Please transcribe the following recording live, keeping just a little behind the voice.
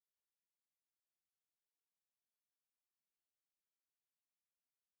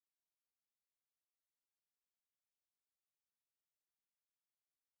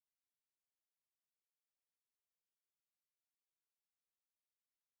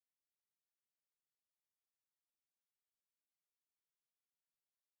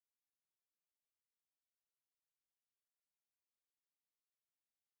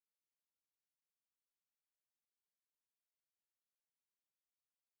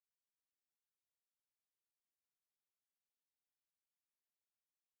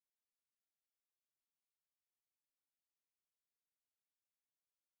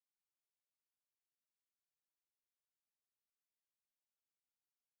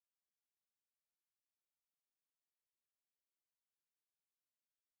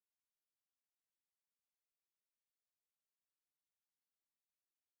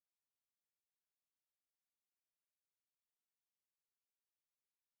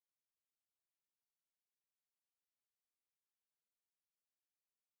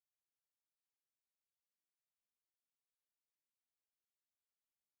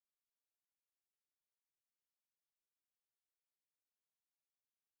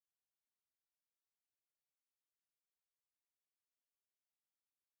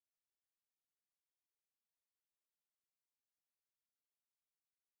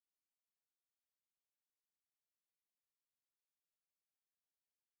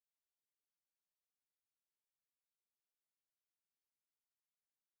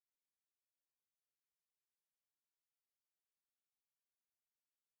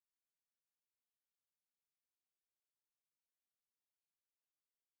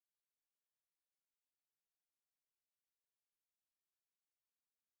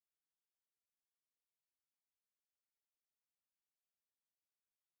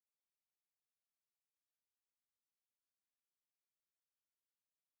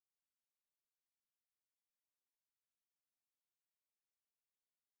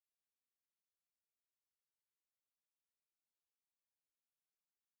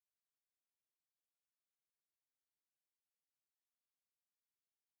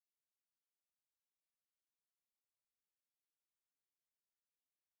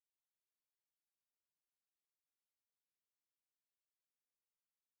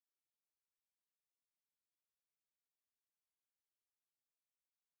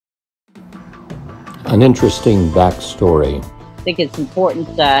An interesting backstory. I think it's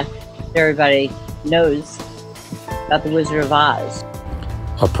important that everybody knows about the Wizard of Oz.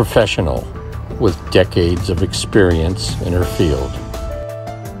 A professional with decades of experience in her field.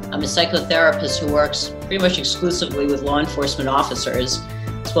 I'm a psychotherapist who works pretty much exclusively with law enforcement officers,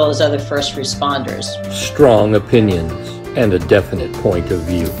 as well as other first responders. Strong opinions and a definite point of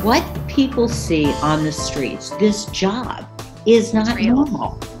view. What people see on the streets, this job, is not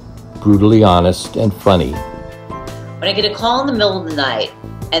normal. Brutally honest and funny. When I get a call in the middle of the night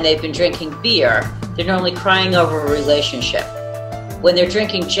and they've been drinking beer, they're normally crying over a relationship. When they're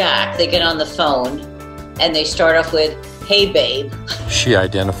drinking Jack, they get on the phone and they start off with, "Hey babe." She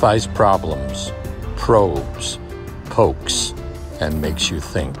identifies problems, probes, pokes, and makes you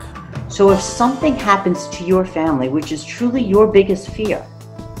think. So if something happens to your family, which is truly your biggest fear,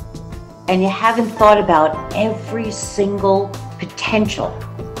 and you haven't thought about every single potential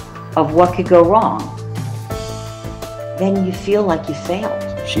of what could go wrong, then you feel like you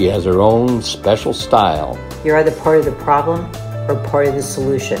failed. She has her own special style. You're either part of the problem or part of the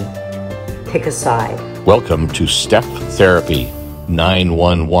solution. Pick a side. Welcome to Steph Therapy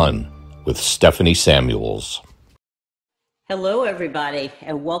 911 with Stephanie Samuels. Hello, everybody,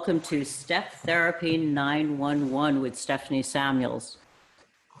 and welcome to Steph Therapy 911 with Stephanie Samuels.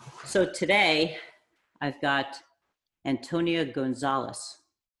 So today, I've got Antonia Gonzalez,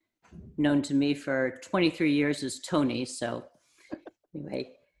 known to me for 23 years as Tony. So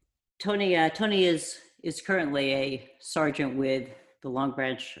anyway, Tony is currently a sergeant with the Long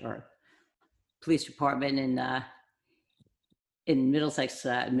Branch or Police Department in Middlesex,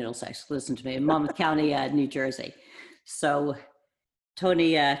 listen to me, in Monmouth County, New Jersey. So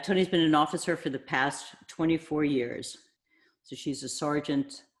Tony's been an officer for the past 24 years. So she's a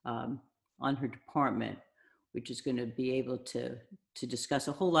sergeant on her department, which is going to be able to discuss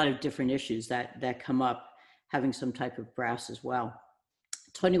a whole lot of different issues that come up, having some type of brass as well.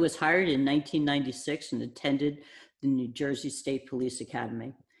 Tony was hired in 1996 and attended the New Jersey State Police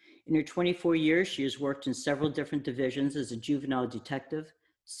Academy. In her 24 years, she has worked in several different divisions as a juvenile detective,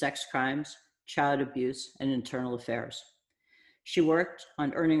 sex crimes, child abuse, and internal affairs. She worked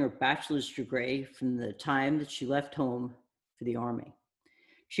on earning her bachelor's degree from the time that she left home for the Army.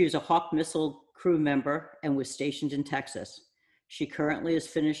 She was a Hawk Missile crew member and was stationed in Texas. She currently is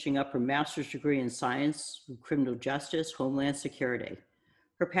finishing up her master's degree in science, criminal justice, homeland security.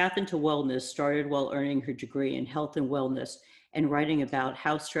 Her path into wellness started while earning her degree in health and wellness and writing about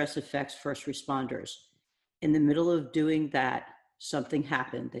how stress affects first responders. In the middle of doing that, something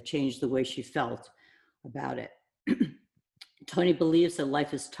happened that changed the way she felt about it. Tony believes that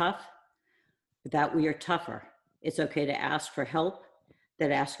life is tough, but that we are tougher. It's okay to ask for help, that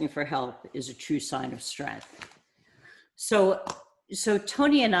asking for help is a true sign of strength. So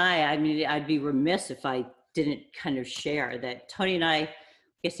Tony and I mean, I'd be remiss if I didn't kind of share that Tony and I, like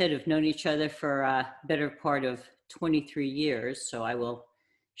I said, have known each other for a better part of 23 years. So I will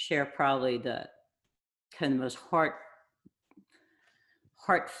share probably the kind of most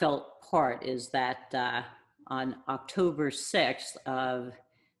heartfelt part is that on October 6th of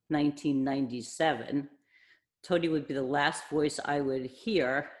 1997, Tony would be the last voice I would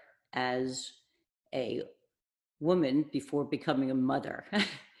hear as a woman before becoming a mother.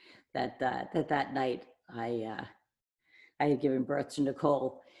 that night I had given birth to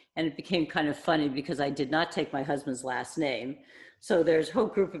Nicole, and it became kind of funny because I did not take my husband's last name. So there's a whole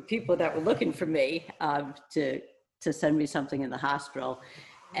group of people that were looking for me to send me something in the hospital,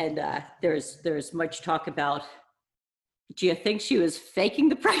 and there's much talk about, do you think she was faking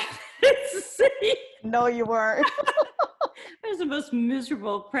the pregnancy? No, you weren't. I was the most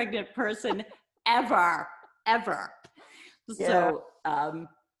miserable pregnant person ever. Yeah.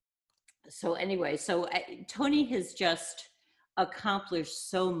 So anyway, Tony has just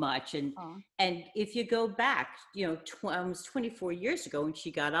accomplished so much, and if you go back, almost 24 years ago when she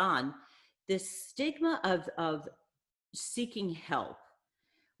got on, this stigma of seeking help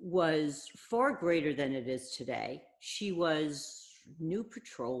was far greater than it is today. She was new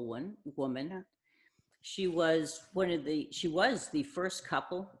patrol woman. Yeah. She was the first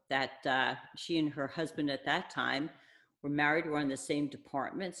couple that she and her husband at that time were married, were in the same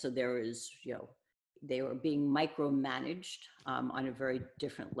department. So there was, they were being micromanaged on a very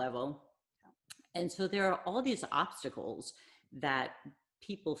different level. And so there are all these obstacles that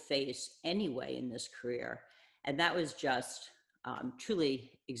people face anyway in this career. And that was just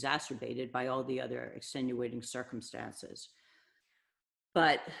truly exacerbated by all the other extenuating circumstances.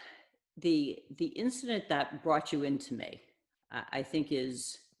 But the incident that brought you into me, I think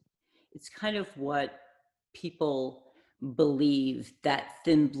it's kind of what people believe that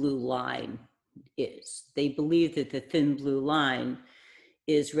thin blue line is. They believe that the thin blue line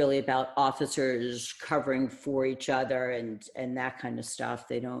is really about officers covering for each other and that kind of stuff.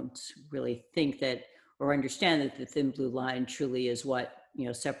 They don't really think that or understand that the thin blue line truly is what,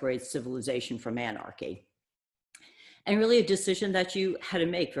 separates civilization from anarchy. And really a decision that you had to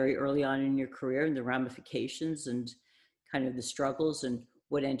make very early on in your career, and the ramifications and kind of the struggles and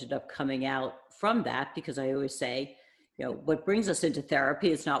what ended up coming out from that, because I always say, what brings us into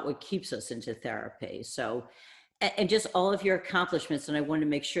therapy is not what keeps us into therapy. So, and just all of your accomplishments. And I want to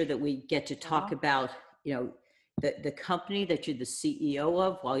make sure that we get to talk about, the company that you're the CEO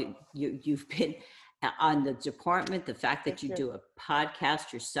of while you've been on the department, the fact that you do a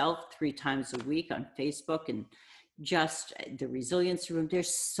podcast yourself 3 times a week on Facebook, and just the resiliency room.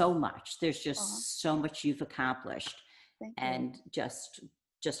 There's so much. There's just so much you've accomplished. And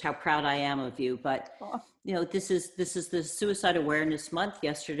just how proud I am of you. But this is the Suicide Awareness Month.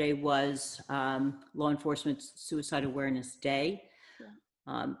 Yesterday was Law Enforcement Suicide Awareness Day,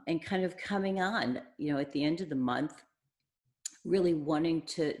 and kind of coming on, at the end of the month, really wanting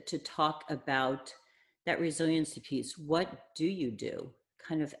to talk about that resiliency piece. What do you do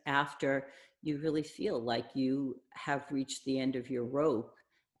kind of after you really feel like you have reached the end of your rope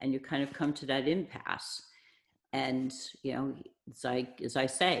and you kind of come to that impasse? And, it's like, as I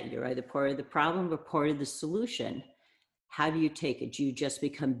say, you're either part of the problem or part of the solution. How do you take it? Do you just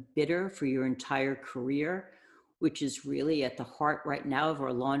become bitter for your entire career, which is really at the heart right now of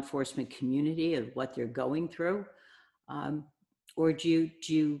our law enforcement community, of what they're going through? Or do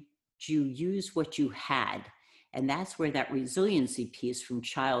you use what you had? And that's where that resiliency piece from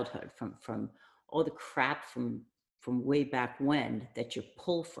childhood, from all the crap from way back when that you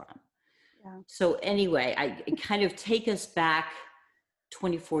pull from. Yeah. So anyway, I kind of take us back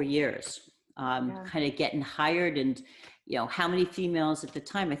 24 years, kind of getting hired, and how many females at the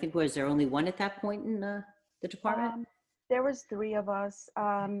time? I think, was there only one at that point in the department? There was 3 of us.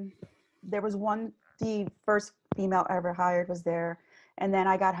 There was one, the first female ever hired was there, and then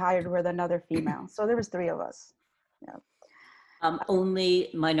I got hired with another female. So there was 3 of us. Yeah.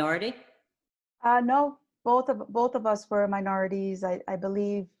 Only minority? No, both of us were minorities. I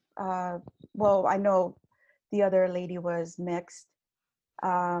believe. Well, I know the other lady was mixed,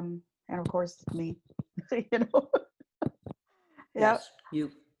 and of course me. Yes,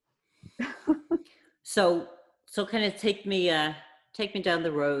 you. So kind of take me down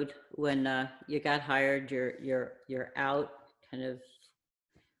the road when you got hired. You're out. Kind of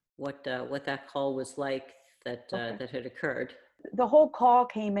what that call was like that had occurred. The whole call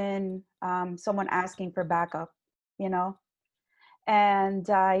came in, someone asking for backup, and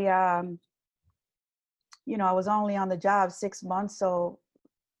I was only on the job 6 months,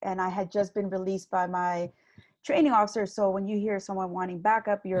 and I had just been released by my training officer. So when you hear someone wanting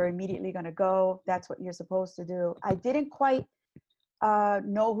backup, you're immediately going to go. That's what you're supposed to do. I didn't quite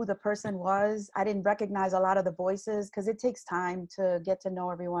know who the person was. I didn't recognize a lot of the voices because it takes time to get to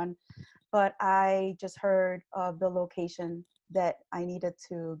know everyone. But I just heard of the location that I needed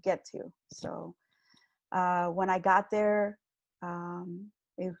to get to. So when I got there,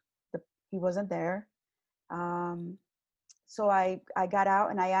 he wasn't there. So I got out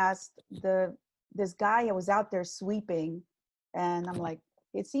and I asked this guy who was out there sweeping, and I'm like,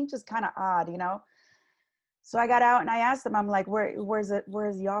 it seemed just kind of odd, So I got out and I asked him, I'm like, where's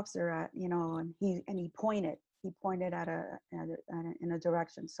the officer at, and he pointed at in a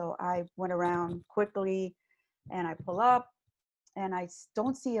direction. So I went around quickly and I pull up and I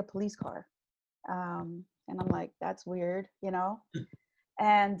don't see a police car. And I'm like, that's weird, and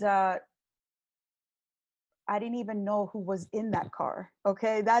I didn't even know who was in that car.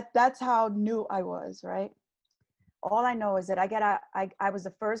 Okay. That's how new I was. Right. All I know is that I got out, I was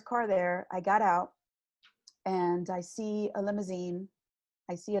the first car there. I got out and I see a limousine.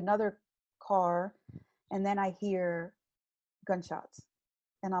 I see another car, and then I hear gunshots,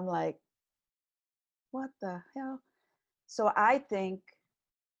 and I'm like, what the hell? So I think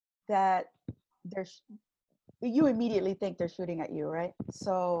that you immediately think they're shooting at you, right?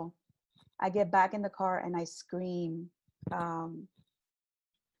 So I get back in the car and I scream,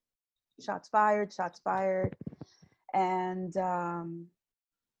 shots fired. And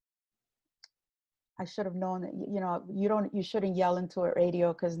I should have known that, you shouldn't yell into a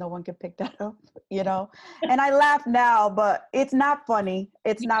radio because no one could pick that up, And I laugh now, but it's not funny.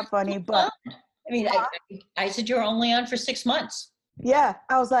 It's not funny, but. I mean, I said you were only on for 6 months. Yeah,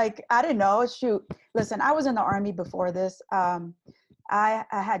 I was like, I didn't know. Shoot, listen, I was in the Army before this. I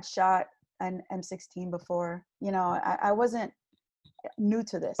had shot an M16 before. I wasn't new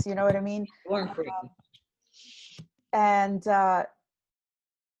to this. You know what I mean? You weren't free. And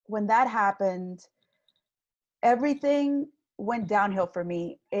when that happened, everything went downhill for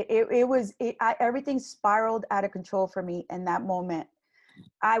me. Everything spiraled out of control for me in that moment.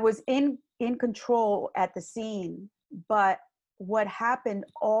 I was in control at the scene, but what happened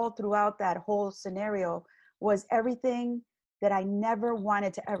all throughout that whole scenario was everything that I never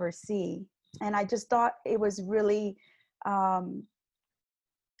wanted to ever see. And I just thought it was really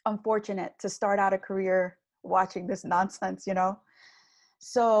unfortunate to start out a career watching this nonsense, you know?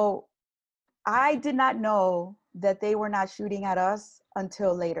 So I did not know that they were not shooting at us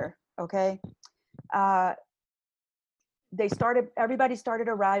until later, okay? Everybody started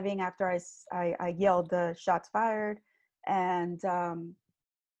arriving after I yelled the shots fired, and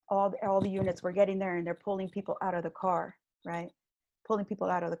all the units were getting there, and they're pulling people out of the car, right? Pulling people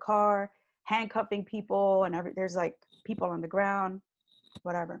out of the car, handcuffing people, and there's like people on the ground,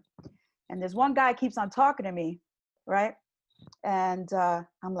 whatever. And this one guy keeps on talking to me, right? And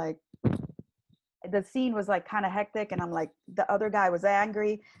I'm like, the scene was like kind of hectic, and I'm like, the other guy was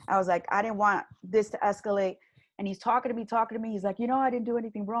angry. I was like, I didn't want this to escalate. And he's talking to me. He's like, you know, I didn't do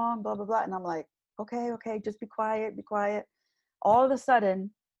anything wrong, blah, blah, blah. And I'm like, okay, just be quiet, be quiet. All of a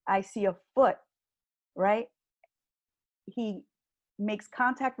sudden, I see a foot, right? He makes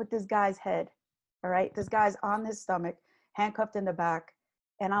contact with this guy's head, all right? This guy's on his stomach, handcuffed in the back.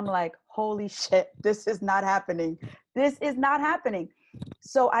 And I'm like, holy shit, this is not happening. This is not happening.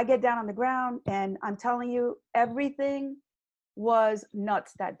 So I get down on the ground, and I'm telling you, everything was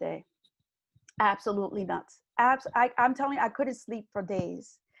nuts that day. Absolutely nuts. I'm telling you, I couldn't sleep for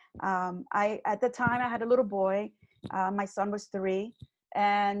days. At the time, I had a little boy. My son was 3.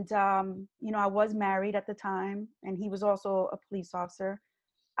 And, you know, I was married at the time, and he was also a police officer.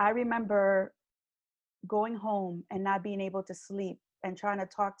 I remember going home and not being able to sleep and trying to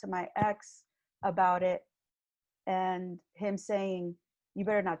talk to my ex about it, and him saying, you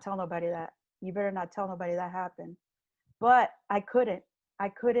better not tell nobody that. You better not tell nobody that happened. But I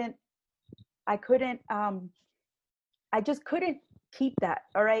just couldn't keep that.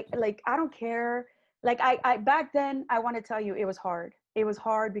 All right. Like, I don't care. Like I back then, I want to tell you, it was hard. It was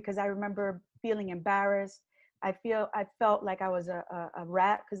hard because I remember feeling embarrassed. I felt like I was a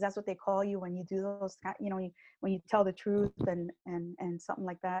rat, because that's what they call you when you do those, you know, when you tell the truth and something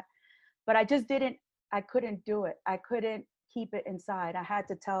like that. But I couldn't do it. I couldn't keep it inside. I had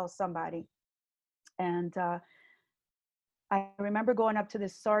to tell somebody. And I remember going up to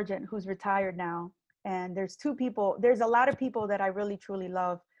this sergeant who's retired now. And there's a lot of people that I really, truly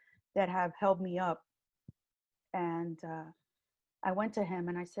love that have held me up. And I went to him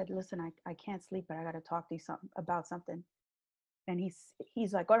and I said, listen, I can't sleep, but I got to talk to you about something. And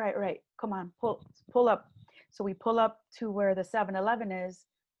he's like, all right, come on, pull up. So we pull up to where the 7-Eleven is.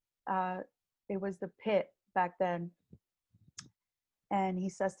 It was the pit back then. And he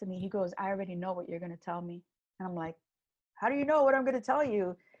says to me, he goes, I already know what you're going to tell me. And I'm like, how do you know what I'm going to tell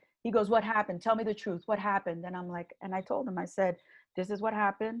you? He goes, what happened? Tell me the truth. What happened? And I'm like, and I told him, I said, this is what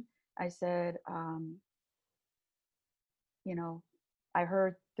happened. I said, you know, I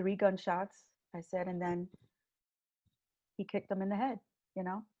heard 3 gunshots. I said, and then he kicked them in the head, you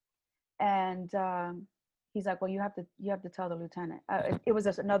know? And he's like, well, you have to tell the lieutenant. It was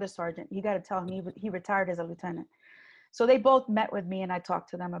another sergeant. You got to tell him. He retired as a lieutenant. So they both met with me, and I talked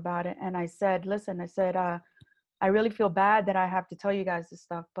to them about it. And I said, listen, I said, I really feel bad that I have to tell you guys this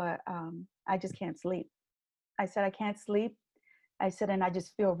stuff, but I just can't sleep. I said, I can't sleep. I said, and I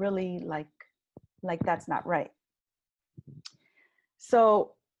just feel really like that's not right.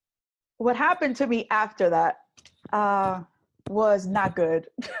 So what happened to me after that was not good.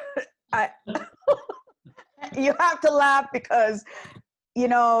 You have to laugh because, you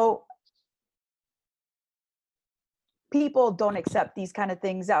know, people don't accept these kind of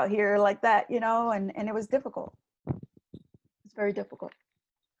things out here like that, you know, and it was difficult. It's very difficult.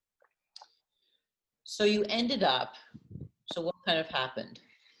 So you ended up, so what kind of happened?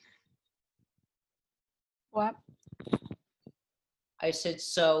 What? I said,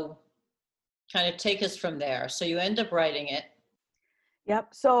 so kind of take us from there. So you end up writing it.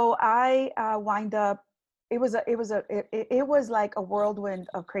 Yep. So I wind up, it was like a whirlwind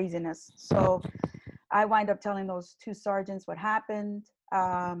of craziness. So I wind up telling those 2 sergeants what happened.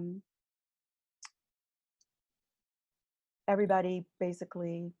 Everybody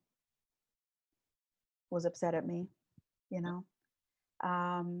basically was upset at me, you know.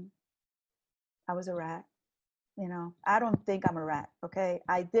 I was a rat, you know. I don't think I'm a rat, okay?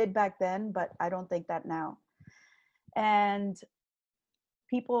 I did back then, but I don't think that now. And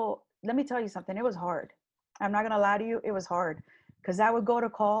people, let me tell you something, it was hard. I'm not gonna lie to you, it was hard. Because I would go to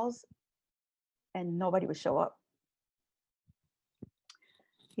calls and nobody would show up.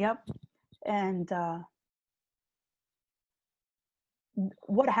 Yep. And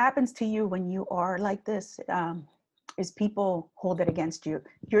what happens to you when you are like this is people hold it against you.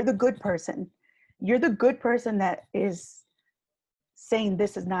 You're the good person. You're the good person that is saying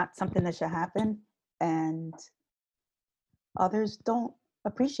this is not something that should happen, and others don't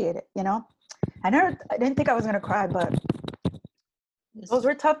appreciate it, you know? I didn't think I was going to cry, but those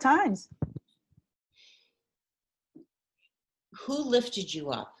were tough times. Who lifted you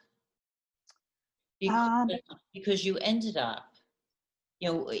up? Because you ended up,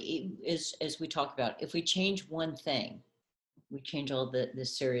 you know, as we talk about, if we change one thing, we change all the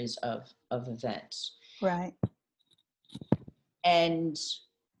series of events. Right. And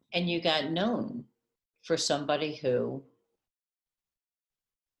you got known for somebody who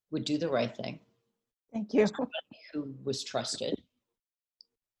would do the right thing. Thank you. Somebody who was trusted.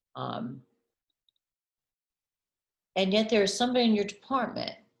 And yet there's somebody in your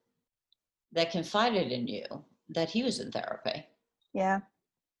department that confided in you that he was in therapy. Yeah.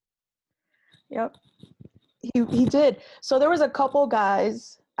 Yep. He did. So there was a couple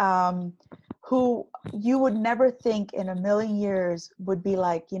guys who you would never think in a million years would be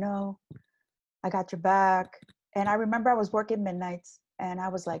like, you know, I got your back. And I remember I was working midnights and I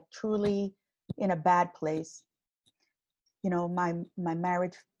was like truly in a bad place. You know, my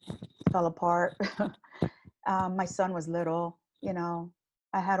marriage fell apart. My son was little, you know.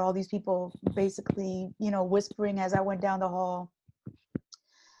 I had all these people basically, you know, whispering as I went down the hall.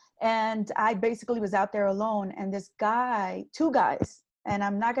 And I basically was out there alone. And this guy, two guys, and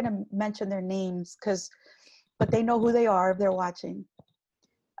I'm not going to mention their names but they know who they are if they're watching.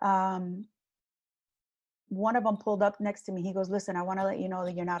 One of them pulled up next to me. He goes, listen, I want to let you know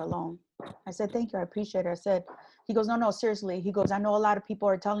that you're not alone. I said, thank you. I appreciate it. He goes, no, seriously. He goes, I know a lot of people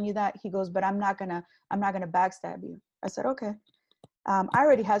are telling you that. He goes, but I'm not gonna backstab you. I said, okay. I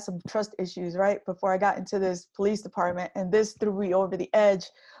already had some trust issues, right? Before I got into this police department, and this threw me over the edge.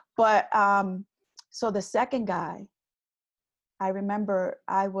 But so the second guy, I remember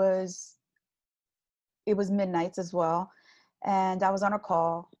it was midnights as well. And I was on a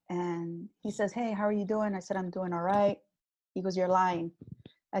call and he says, hey, how are you doing? I said, I'm doing all right. He goes, you're lying.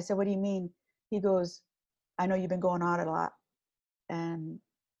 I said, what do you mean? He goes, I know you've been going out a lot. And,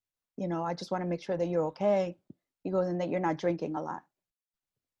 you know, I just want to make sure that you're okay. He goes, and that you're not drinking a lot.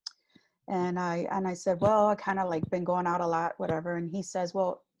 And I said, well, I kind of like been going out a lot, whatever. And he says,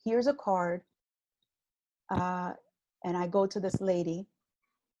 well, here's a card. And I go to this lady.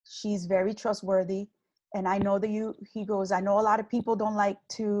 She's very trustworthy. And I know that he goes, I know a lot of people don't like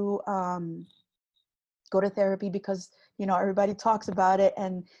to go to therapy because, you know, everybody talks about it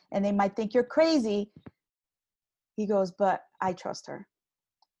and they might think you're crazy. He goes, but I trust her.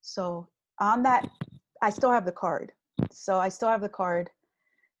 So on that, I still have the card.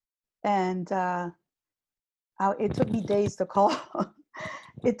 And it took me days to call.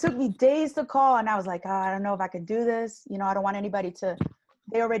 And I was like, oh, I don't know if I could do this. You know, I don't want anybody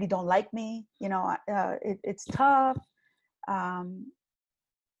they already don't like me. You know, it's tough. I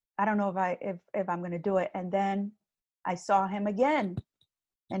don't know if I'm going to do it. And then I saw him again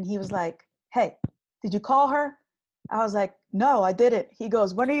and he was like, hey, did you call her? I was like, no, I didn't. He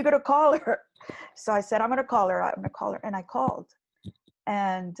goes, when are you going to call her? So I said, I'm going to call her. And I called.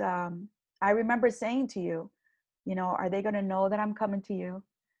 And I remember saying to you, you know, are they going to know that I'm coming to you?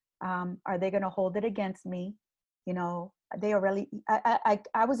 Are they going to hold it against me? You know, they are really,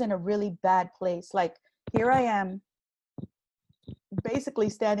 I was in a really bad place. Like, here I am basically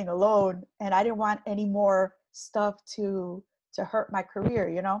standing alone, and I didn't want any more stuff to hurt my career,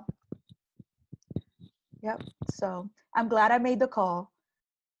 you know? Yep. So I'm glad I made the call,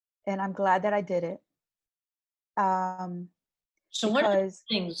 and I'm glad that I did it. So one of the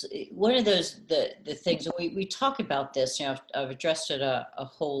things, the things, and we talk about this, you know, I've addressed it a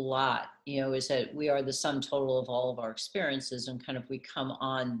whole lot, you know, is that we are the sum total of all of our experiences, and kind of we come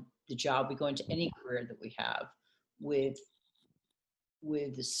on the job, we go into any career that we have with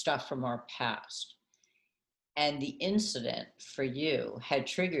the stuff from our past. And the incident for you had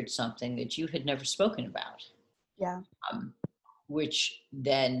triggered something that you had never spoken about. Yeah. Which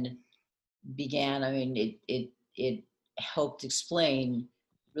then began, I mean, it helped explain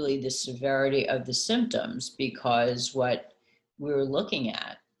really the severity of the symptoms, because what we were looking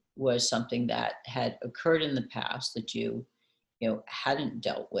at was something that had occurred in the past that you know, hadn't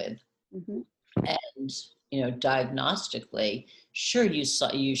dealt with. Mm-hmm. And, you know, diagnostically, sure,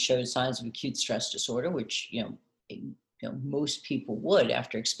 you showed signs of acute stress disorder, which, you know, most people would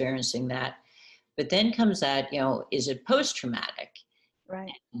after experiencing that. But then comes that, you know, is it post-traumatic?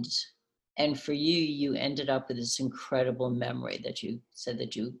 Right. And for you, you ended up with this incredible memory that you said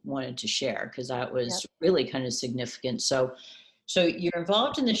that you wanted to share, because that was really kind of significant. So you're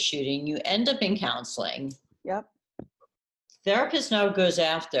involved in the shooting, you end up in counseling. Yep. Therapist now goes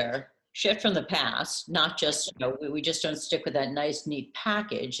after shit from the past, not just, we just don't stick with that nice, neat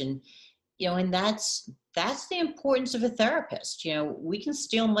package. And, and that's the importance of a therapist. We can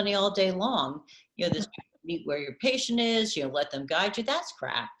steal money all day long. This meet where your patient is, let them guide you. That's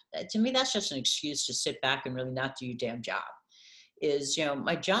crap. To me, that's just an excuse to sit back and really not do your damn job.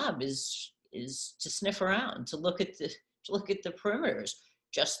 My job is to sniff around, to look at the perimeters,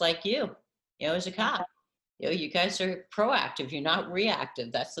 just like you, as a cop. You guys are proactive. You're not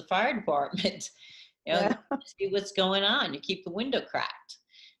reactive. That's the fire department. See what's going on. You keep the window cracked.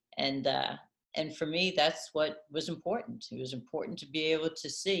 And for me, that's what was important. It was important to be able to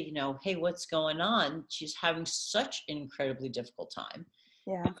see, hey, what's going on? She's having such an incredibly difficult time.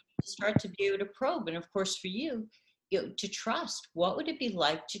 Yeah. Start to be able to probe. And of course, for you, to trust. What would it be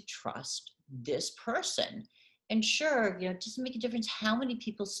like to trust this person? And sure, it doesn't make a difference how many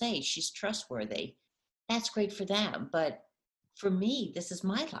people say she's trustworthy. That's great for them. But for me, this is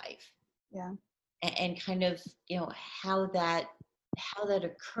my life. Yeah. And kind of, how that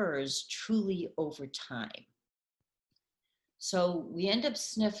occurs truly over time. So we end up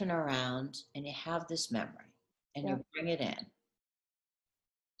sniffing around, and you have this memory, and you bring it in.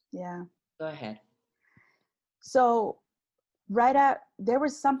 Yeah. Go ahead. So there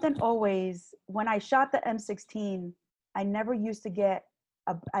was something always, when I shot the M16, I never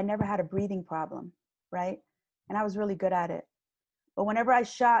had a breathing problem, right? And I was really good at it. But whenever I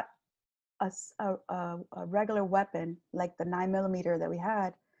shot a regular weapon, like the 9mm that we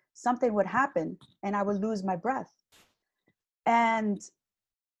had, something would happen and I would lose my breath. And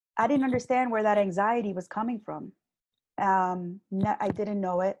I didn't understand where that anxiety was coming from. I didn't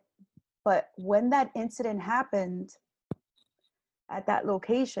know it. But when that incident happened at that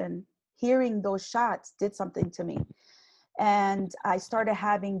location, hearing those shots did something to me. And I started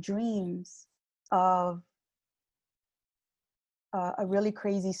having dreams of a really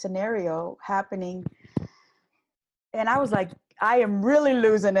crazy scenario happening. And I was like, I am really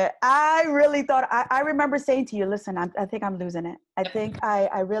losing it. I really thought, I remember saying to you, listen, I think I'm losing it. I think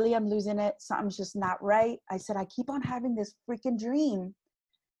I really am losing it. Something's just not right. I said, I keep on having this freaking dream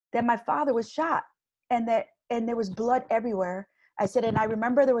that my father was shot and there was blood everywhere. I said, and I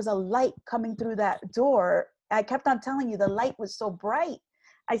remember there was a light coming through that door. I kept on telling you the light was so bright.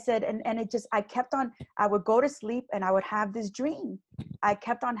 I said, and I would go to sleep and I would have this dream. I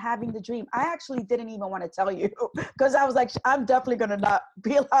kept on having the dream. I actually didn't even want to tell you because I was like, I'm definitely going to not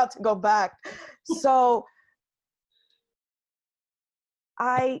be allowed to go back. So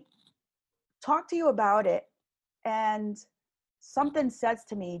I talked to you about it, and something says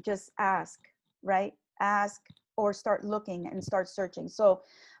to me, just ask, right? Ask or start looking and start searching. So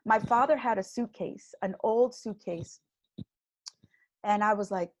my father had a suitcase, an old suitcase. And I was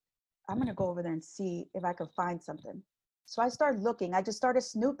like, I'm going to go over there and see if I can find something. So I started looking. I just started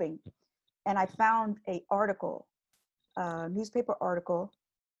snooping. And I found a newspaper article.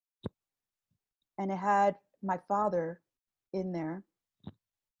 And it had my father in there.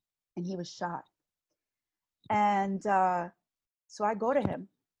 And he was shot. And so I go to him.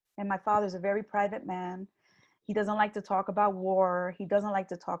 And my father's a very private man. He doesn't like to talk about war. He doesn't like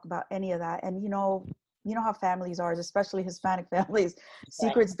to talk about any of that. And you know how families are, especially Hispanic families,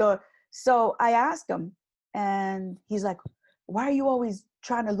 secrets don't. So I asked him, and he's like, why are you always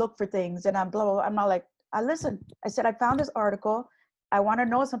trying to look for things? And I'm blah, blah, blah. I'm not like, listen, I said, I found this article. I want to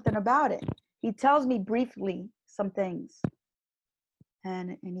know something about it. He tells me briefly some things.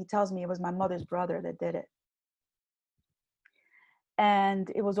 And he tells me it was my mother's brother that did it.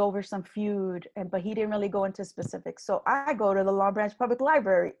 And it was over some feud, but he didn't really go into specifics. So I go to the Long Branch Public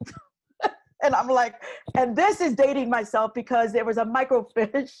Library. And I'm like, and this is dating myself because there was a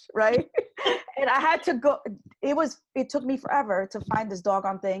microfiche, right? And I had to go, it took me forever to find this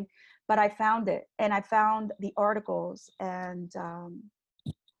doggone thing, but I found it. And I found the articles, and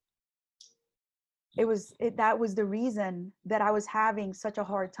that was the reason that I was having such a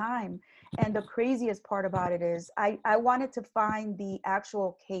hard time. And the craziest part about it is I wanted to find the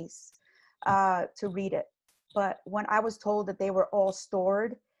actual case to read it. But when I was told that they were all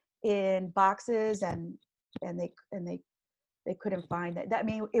stored in boxes and they couldn't find it, that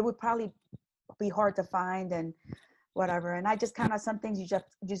mean it would probably be hard to find and whatever. And I just kind of, some things you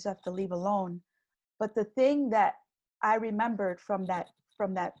just have to leave alone. But the thing that I remembered from that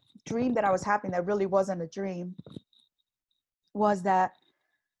dream that I was having, that really wasn't a dream, was that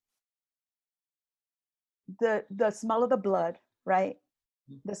the smell of the blood, right?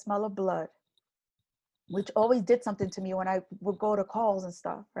 the smell of blood, which always did something to me when I would go to calls and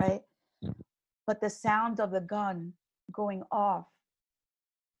stuff, right? But the sound of the gun going off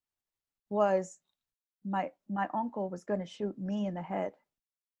was my uncle was going to shoot me in the head.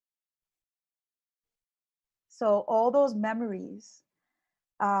 So all those memories,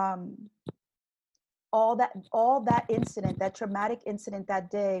 all that incident, that traumatic incident that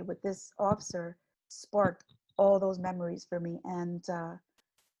day with this officer sparked all those memories for me. And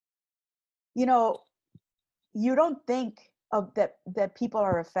you know, you don't think of that people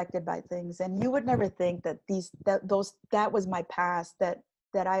are affected by things, and you would never think that that was my past, that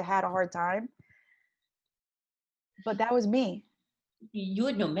I had a hard time, but that was me. You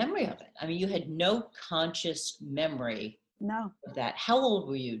had no memory of it. I mean, you had no conscious memory No, of that. How old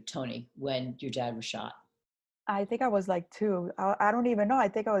were you, Toni, when your dad was shot? I think I was like 2. I don't even know. I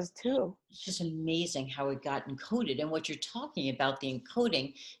think I was 2. It's just amazing how it got encoded. And what you're talking about, the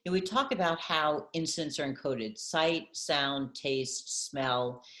encoding, we talk about how incidents are encoded: sight, sound, taste,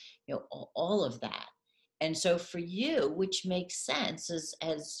 smell, all of that. And so for you, which makes sense as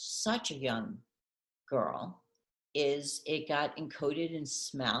such a young girl, is it got encoded in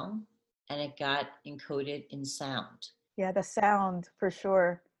smell and it got encoded in sound. Yeah, the sound for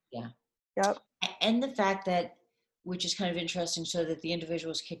sure. Yeah. Yep. And the fact that, which is kind of interesting, so that the individual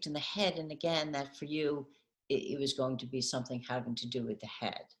was kicked in the head. And again, that for you, it was going to be something having to do with the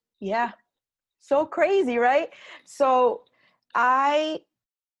head. Yeah. So crazy, right? So I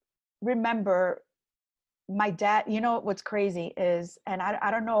remember my dad, what's crazy is, and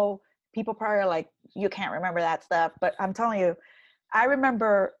I don't know, people probably are like, you can't remember that stuff, but I'm telling you, I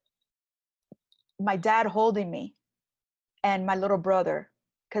remember my dad holding me and my little brother,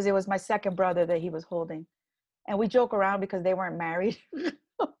 because it was my second brother that he was holding. And we joke around because they weren't married.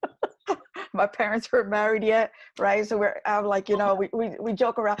 My parents weren't married yet, right? So I'm like, we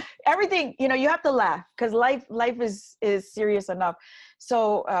joke around. Everything, you have to laugh because life is serious enough.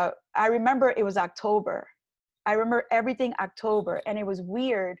 So I remember it was October. I remember everything October, and it was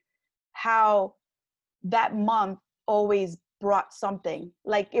weird how that month always brought something.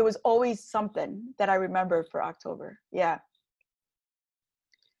 Like it was always something that I remembered for October. Yeah.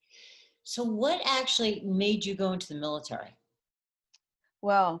 So what actually made you go into the military?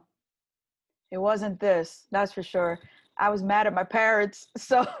 Well, it wasn't this, that's for sure. I was mad at my parents.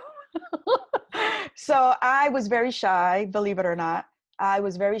 So I was very shy, believe it or not. I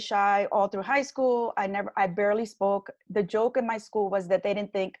was very shy all through high school. I barely spoke. The joke in my school was that they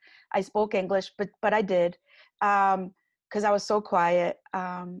didn't think I spoke English, but I did, because I was so quiet.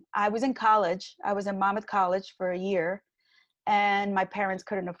 I was in college. I was in Monmouth College for a year, and my parents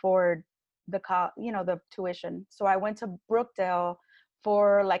couldn't afford the tuition. So I went to Brookdale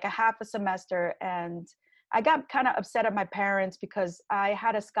for like a half a semester, and I got kind of upset at my parents because I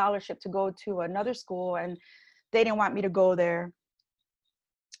had a scholarship to go to another school and they didn't want me to go there.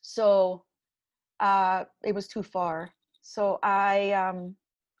 So it was too far. So I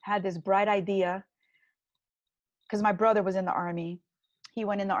had this bright idea, because my brother was in the Army. He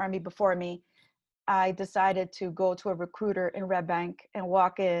went in the Army before me. I decided to go to a recruiter in Red Bank and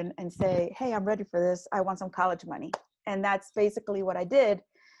walk in and say, hey, I'm ready for this. I want some college money. And that's basically what I did.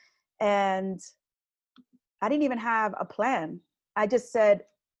 And I didn't even have a plan. I just said,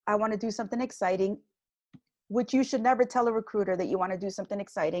 I want to do something exciting, which you should never tell a recruiter that you want to do something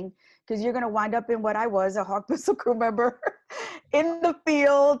exciting, because you're going to wind up in what I was, a Hawk Missile crew member in the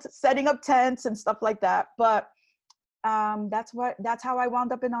field, setting up tents and stuff like that. But that's how I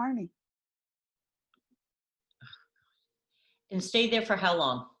wound up in the Army. And stayed there for how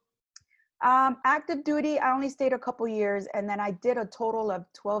long? Active duty, I only stayed a couple years, and then I did a total of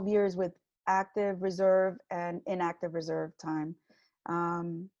 12 years with active reserve and inactive reserve time.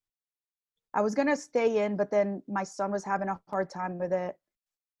 I was gonna stay in, but then my son was having a hard time with it,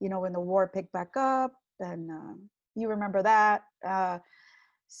 when the war picked back up, and you remember that.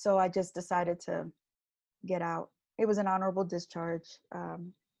 So I just decided to get out. It was an honorable discharge,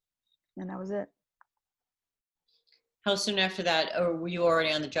 and that was it. How soon after that, or were you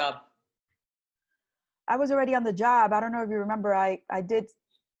already on the job? I was already on the job. I don't know if you remember, I did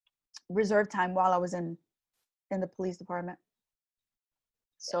reserve time while I was in the police department.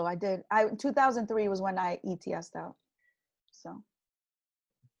 So I did. 2003 was when I ETS'd out. So.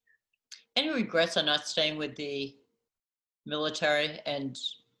 Any regrets on not staying with the military and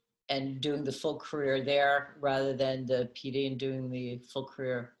doing the full career there rather than the PD and doing the full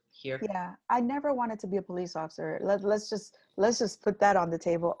career here? Yeah, I never wanted to be a police officer. Let's just put that on the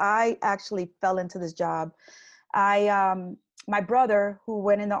table. I actually fell into this job. My brother, who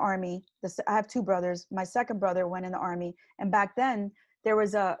went in the Army, I have two brothers. My second brother went in the Army, and back then there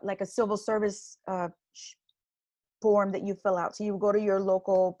was like a civil service form that you fill out. So you would go to your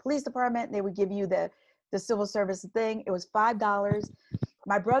local police department, they would give you the civil service thing. It was $5.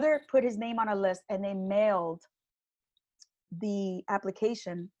 My brother put his name on a list, and they mailed the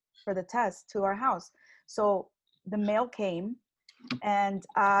application for the test to our house. So the mail came, and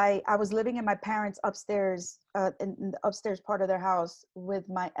I was living in my parents' upstairs, in the upstairs part of their house with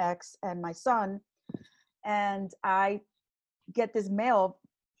my ex and my son. And I get this mail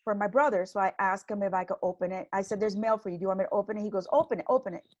from my brother. So I asked him if I could open it. I said, there's mail for you. Do you want me to open it? He goes, open it,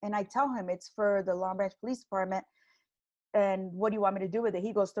 open it. And I tell him it's for the Long Branch Police Department. And what do you want me to do with it?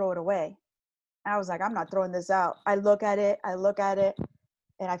 He goes, throw it away. I was like, I'm not throwing this out. I look at it,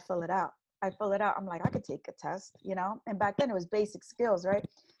 and I fill it out. I'm like, I could take a test, you know? And back then it was basic skills, right?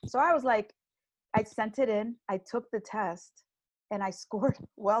 So I was like, I sent it in, I took the test, and I scored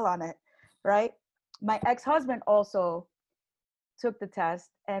well on it, right? My ex-husband also took the test,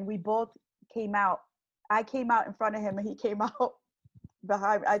 and we both came out. I came out in front of him, and he came out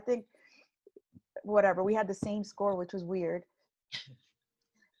behind. I think, whatever, we had the same score, which was weird.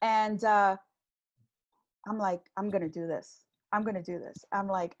 And I'm like, I'm gonna do this. I'm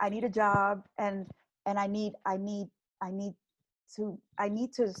like, I need a job, and I need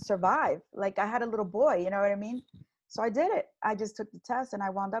to survive. Like, I had a little boy, you know what I mean? So I did it. I just took the test, and I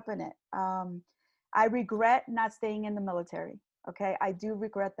wound up in it. I regret not staying in the military. Okay, I do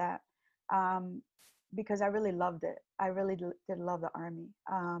regret that, because I really loved it. I really did love the Army,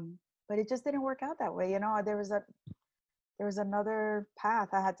 but it just didn't work out that way. You know, there was another path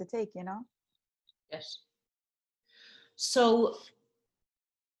I had to take. You know. Yes. So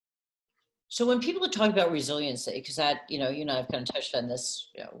when people are talking about resiliency, because that, you know, you and I have kind of touched on this,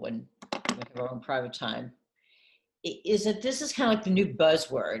 you know, when we have our own private time, is that this is kind of like the new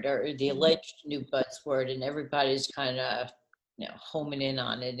buzzword, or the alleged new buzzword, and everybody's kind of, you know, homing in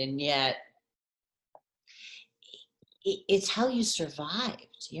on it, and yet it's how you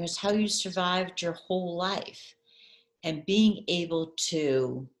survived. You know, it's how you survived your whole life, and being able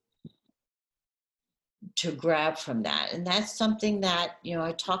to grab from that. And that's something that, you know,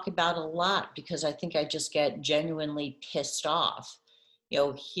 I talk about a lot, because I think I just get genuinely pissed off, you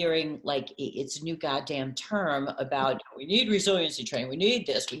know, hearing like it's a new goddamn term about, we need resiliency training, we need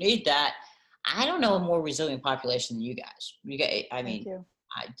this, we need that. I don't know a more resilient population than you guys. I mean,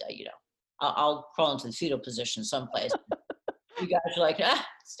 you know, I'll crawl into the fetal position someplace. You guys are like,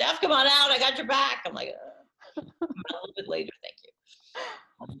 Steph, come on out, I got your back. I'm like, a little bit later, thank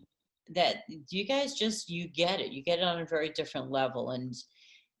you. That you guys just, you get it on a very different level.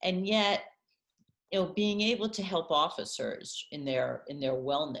 And yet, you know, being able to help officers in their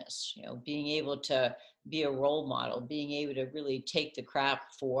wellness, you know, being able to be a role model, being able to really take the crap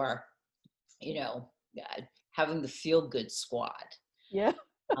for, you know, having the feel good squad. Yeah.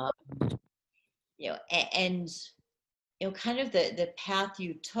 You know, and you know, kind of the path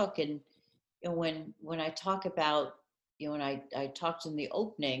you took. And you know, when I talk about, you know, when I talked in the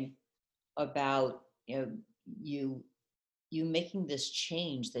opening about, you know, you making this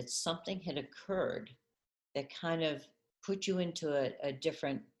change, that something had occurred that kind of put you into a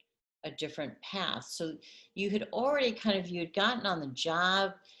different path. So you had already you had gotten on the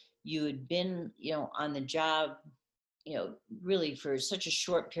job, you had been, you know, on the job, you know, really for such a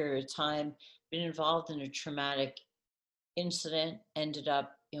short period of time, been involved in a traumatic incident, ended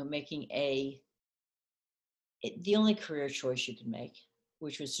up, you know, making the only career choice you could make,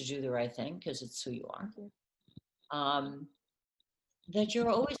 which was to do the right thing, because it's who you are. That you're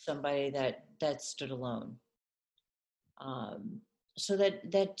always somebody that stood alone. So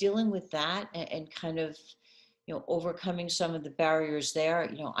that dealing with that, and kind of, you know, overcoming some of the barriers there,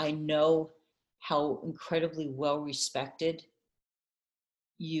 you know, I know how incredibly well respected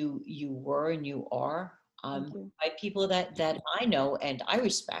you were and you are, by people that I know and I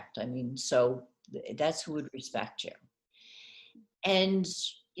respect. I mean, so that's who would respect you. And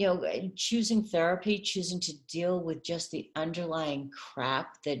you know, choosing therapy, choosing to deal with just the underlying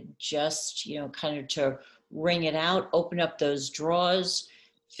crap that just, you know, kind of to wring it out, open up those drawers,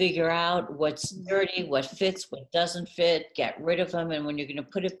 figure out what's dirty, what fits, what doesn't fit, get rid of them. And when you're going to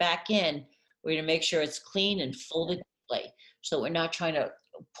put it back in, we're going to make sure it's clean and folded neatly. So we're not trying to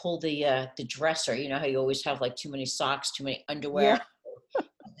pull the dresser. You know how you always have like too many socks, too many underwear. Yeah.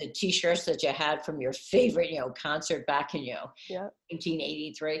 The t-shirts that you had from your favorite, you know, concert back in, you know,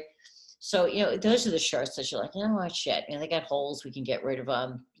 1983. So, you know, those are the shirts that you're like, you know what, shit, you know, they got holes, we can get rid of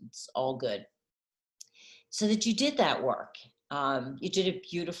them. It's all good. So that you did that work. You did it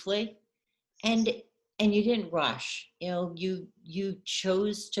beautifully, and you didn't rush. You know, you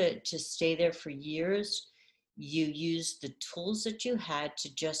chose to stay there for years. you used the tools that you had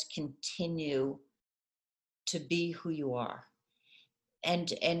to just continue to be who you are,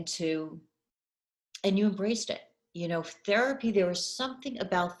 and you embraced it. You know, therapy, there was something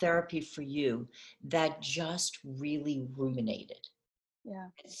about therapy for you that just really ruminated. Yeah.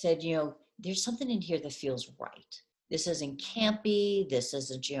 It said, you know, there's something in here that feels right. This isn't campy. This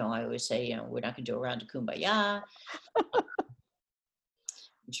isn't, you know, I always say, you know, we're not going to do a round of kumbaya.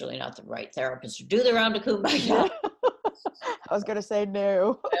 It's really not the right therapist to do the round of kumbaya. I was gonna say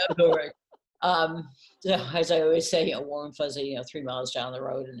no. Correct. So as I always say, you know, warm and fuzzy, you know, 3 miles down the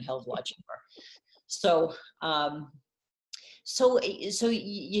road and a hell of a lot cheaper. So, so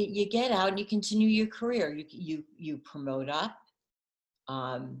you get out and you continue your career. You promote up.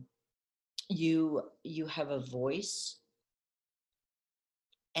 You have a voice,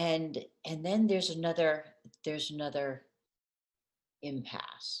 and then there's another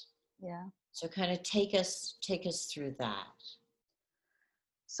impasse. Yeah. So kind of take us through that.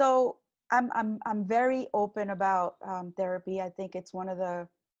 So I'm very open about therapy. I think it's one of the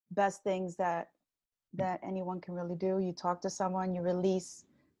best things that anyone can really do. You talk to someone, you release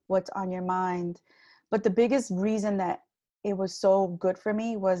what's on your mind. But the biggest reason that it was so good for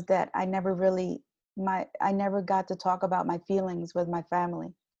me was that I never got to talk about my feelings with my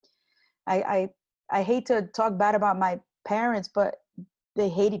family. I hate to talk bad about my parents, but they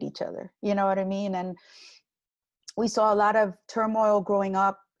hated each other. You know what I mean? And we saw a lot of turmoil growing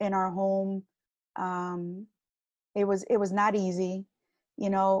up in our home. It was not easy, you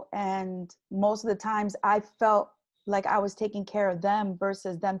know, and most of the times I felt like I was taking care of them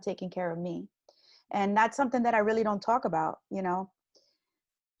versus them taking care of me. And that's something that I really don't talk about, you know.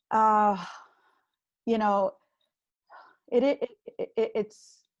 You know,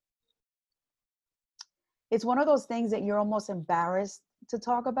 it's one of those things that you're almost embarrassed to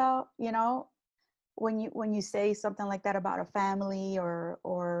talk about, you know, when you say something like that about a family or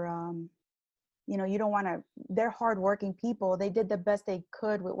you know, you don't want to, they're hardworking people. They did the best they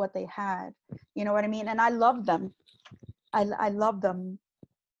could with what they had. You know what I mean? And I love them. I love them.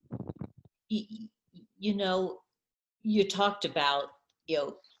 You know, you talked about, you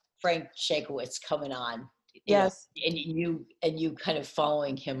know, Frank Shakowitz coming on, you know, Yes. and you kind of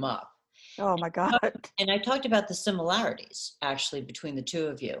following him up. Oh my God. And I talked about the similarities actually between the two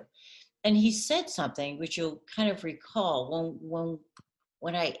of you. And he said something which you'll kind of recall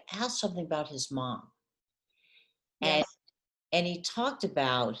when I asked something about his mom. Yes. And he talked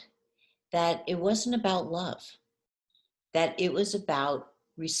about that it wasn't about love, that it was about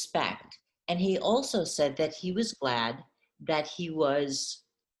respect. And he also said that he was glad that he was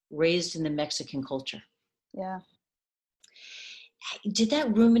raised in the Mexican culture. Yeah. Did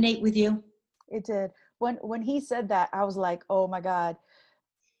that ruminate with you? It did. When he said that, I was like, oh my God.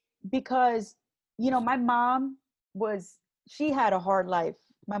 Because, you know, my mom she had a hard life.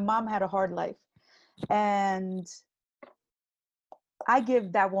 My mom had a hard life. And I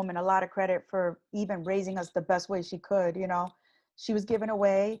give that woman a lot of credit for even raising us the best way she could. You know, she was given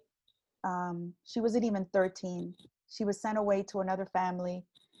away. She wasn't even 13. She was sent away to another family.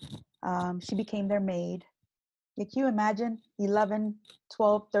 She became their maid. Can you imagine 11,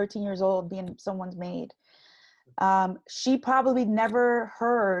 12, 13 years old being someone's maid? She probably never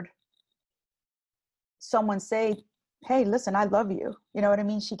heard someone say, hey, listen, I love you. You know what I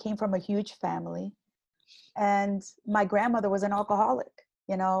mean? She came from a huge family. And my grandmother was an alcoholic,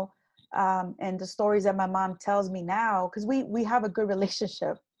 you know, and the stories that my mom tells me now, because we have a good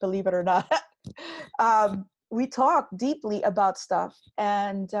relationship, believe it or not. We talk deeply about stuff.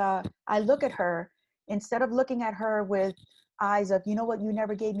 And I look at her, instead of looking at her with eyes of, you know what, you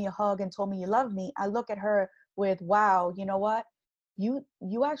never gave me a hug and told me you love me. I look at her with, wow, you know what? You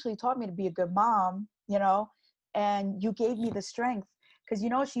actually taught me to be a good mom, you know, and you gave me the strength. Because, you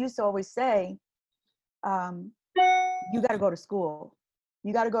know, she used to always say, you got to go to school.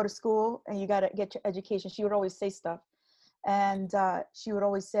 You got to go to school and you got to get your education. She would always say stuff. And she would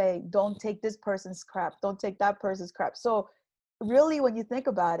always say, don't take this person's crap. Don't take that person's crap. So really, when you think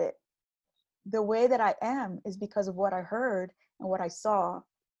about it, the way that I am is because of what I heard and what I saw.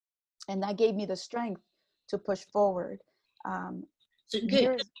 And that gave me the strength to push forward. So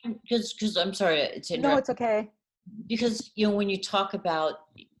good, because I'm sorry to interrupt. No, it's okay. Because, you know, when you talk about,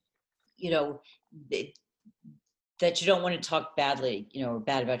 you know, that you don't want to talk badly, you know, or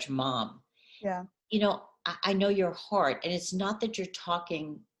bad about your mom. Yeah. You know, I know your heart, and it's not that you're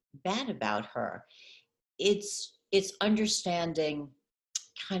talking bad about her. It's understanding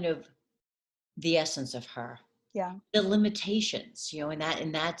kind of the essence of her. Yeah. The limitations, you know,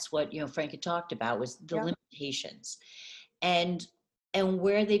 and that's what, you know, Frank had talked about was the limitations. And and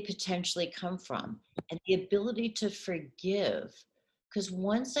where they potentially come from, and the ability to forgive. Because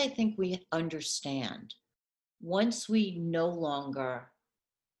once I think we understand, once we no longer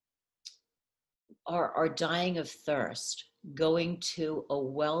are dying of thirst, going to a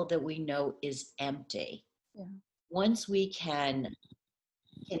well that we know is empty, Yeah. once we can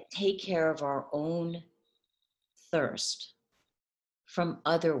take care of our own thirst from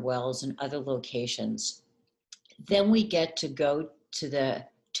other wells and other locations, then we get to go to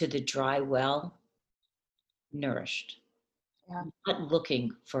the dry well nourished, Yeah. not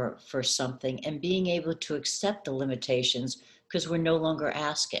looking for something, and being able to accept the limitations because we're no longer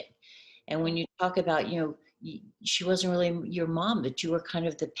asking. And when you talk about, she wasn't really your mom, but you were kind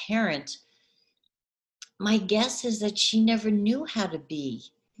of the parent, my guess is that she never knew how to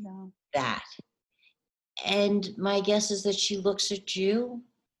be No. that. And my guess is that she looks at you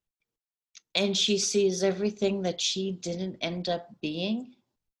and she sees everything that she didn't end up being,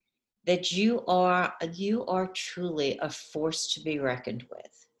 that you are truly a force to be reckoned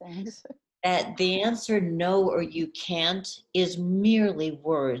with. Thanks. That the answer no or you can't is merely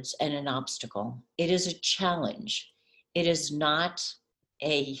words and an obstacle. It is a challenge. It is not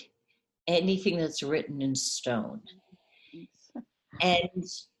anything that's written in stone.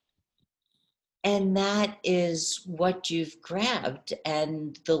 Thanks. And that is what you've grabbed,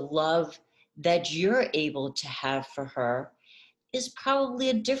 and the love that you're able to have for her is probably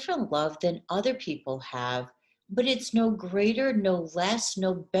a different love than other people have, but it's no greater, no less,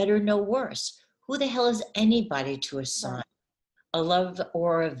 no better, no worse. Who the hell is anybody to assign a love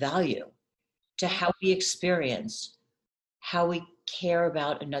or a value to how we experience, how we care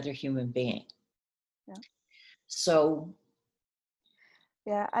about another human being? Yeah. So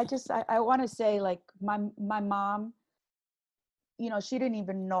Yeah, I want to say, like, my mom, she didn't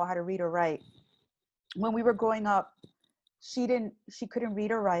even know how to read or write. When we were growing up, she couldn't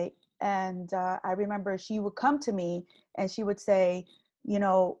read or write. And I remember she would come to me and she would say,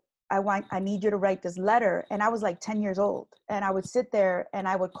 I need you to write this letter. And I was like 10 years old, and I would sit there and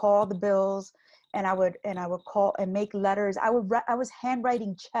I would call the bills, and I would call and make letters. I was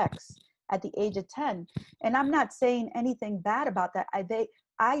handwriting checks at the age of 10. And I'm not saying anything bad about that.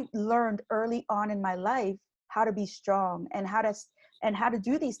 I learned early on in my life how to be strong and how to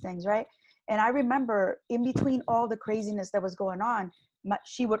do these things, right? And I remember, in between all the craziness that was going on,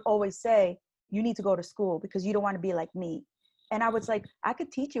 she would always say, you need to go to school because you don't want to be like me. And I was like, I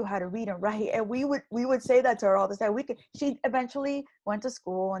could teach you how to read and write. And we would say that to her all the time. She eventually went to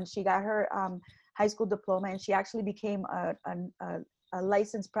school and she got her high school diploma, and she actually became a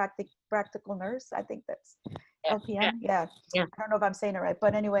licensed practical nurse. I think that's LPN. Yeah. I don't know if I'm saying it right,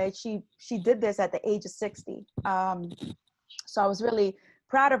 but anyway, she did this at the age of 60. So I was really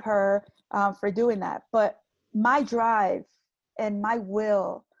proud of her for doing that. But my drive and my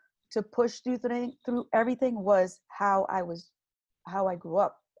will to push through everything was how I grew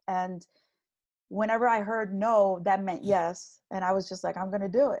up. And whenever I heard no, that meant yes. And I was just like, I'm going to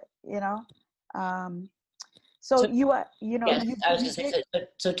do it, So yes, I was going to say,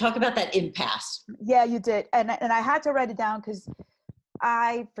 so talk about that impasse. Yeah, you did. And I had to write it down because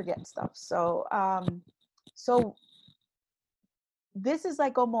I forget stuff. So this is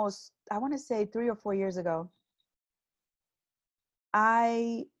like almost, I want to say 3 or 4 years ago.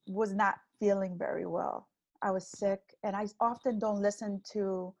 I was not feeling very well. I was sick, and I often don't listen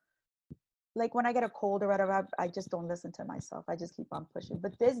to, like, when I get a cold or whatever, I just don't listen to myself. I just keep on pushing.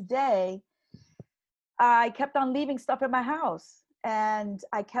 But this day, I kept on leaving stuff in my house, and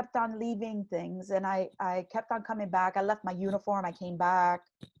I kept on leaving things, and I kept on coming back. I left my uniform. I came back.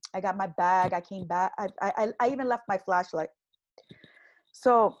 I got my bag. I came back. I even left my flashlight.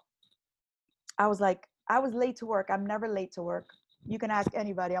 So I was like, I was late to work. I'm never late to work. You can ask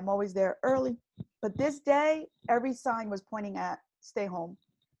anybody. I'm always there early. But this day, every sign was pointing at stay home.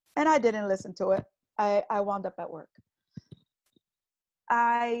 And I didn't listen to it. I wound up at work.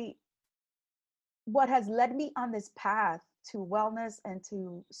 What has led me on this path to wellness and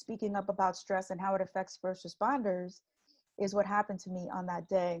to speaking up about stress and how it affects first responders is what happened to me on that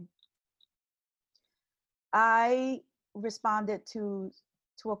day. I responded to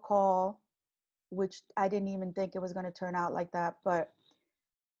a call, which I didn't even think it was going to turn out like that. But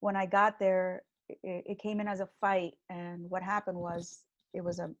when I got there, it came in as a fight. And what happened was, it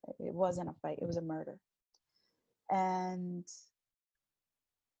wasn't a fight, it was a murder. And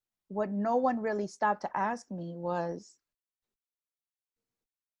what no one really stopped to ask me was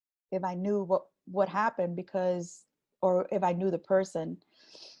if I knew what happened, or if I knew the person.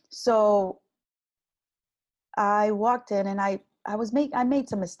 So I walked in, and I made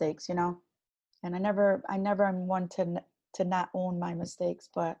some mistakes, and I never am one to not own my mistakes.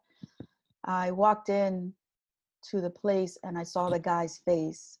 But I walked in to the place and I saw the guy's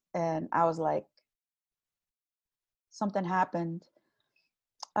face and I was like, something happened.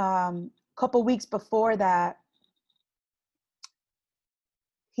 Couple weeks before that,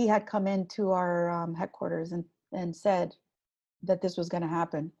 he had come into our headquarters and said that this was going to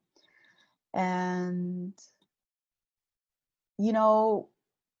happen. And, you know,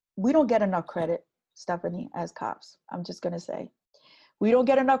 we don't get enough credit, Stephanie, as cops. I'm just going to say, we don't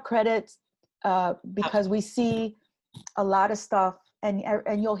get enough credit because we see a lot of stuff, and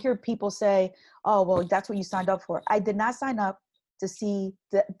you'll hear people say, oh, well, that's what you signed up for. I did not sign up to see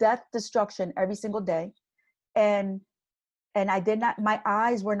death, destruction every single day. And I did not, my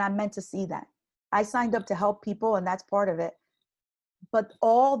eyes were not meant to see that. I signed up to help people, and that's part of it. But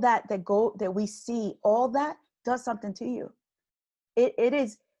all that we see, all that does something to you.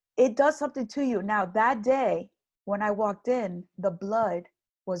 It does something to you. Now, that day when I walked in, the blood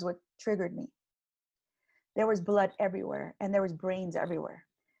was what triggered me. There was blood everywhere and there was brains everywhere.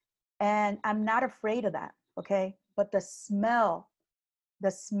 And I'm not afraid of that, okay? But the smell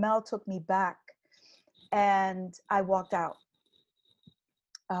took me back and I walked out.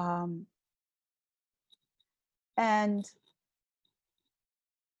 And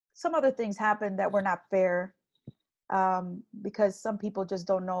some other things happened that were not fair, because some people just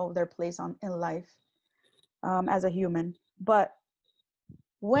don't know their place in life as a human. But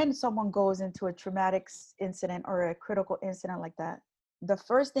when someone goes into a traumatic incident or a critical incident like that, the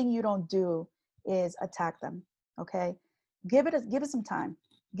first thing you don't do is attack them, okay? Give it some time.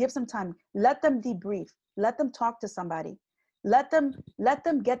 Give some time. Let them debrief. Let them talk to somebody. Let them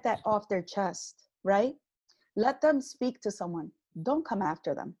get that off their chest, right? Let them speak to someone. Don't come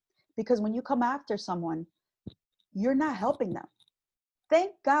after them, because when you come after someone, you're not helping them.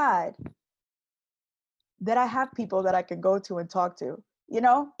 Thank God that I have people that I can go to and talk to. You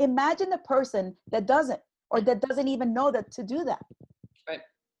know, imagine the person that doesn't, or that doesn't even know that to do that. Right.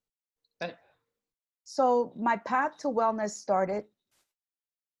 Right. So my path to wellness started.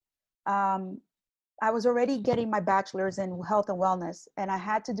 I was already getting my bachelor's in health and wellness, and I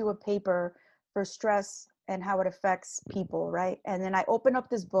had to do a paper for stress and how it affects people, right? And then I opened up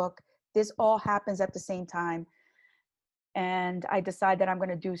this book. This all happens at the same time. And I decide that I'm going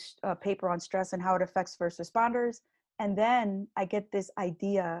to do a paper on stress and how it affects first responders. And then I get this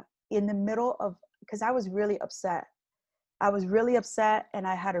idea in the middle of, because I was really upset. And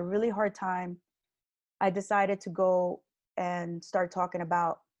I had a really hard time. I decided to go and start talking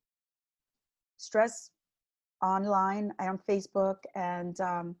about stress online on Facebook and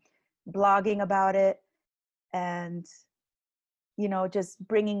blogging about it, and you know, just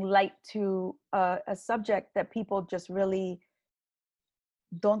bringing light to a subject that people just really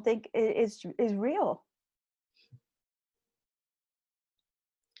don't think is real.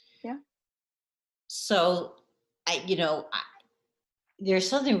 Yeah. So there's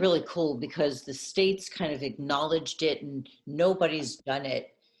something really cool because the states kind of acknowledged it and nobody's done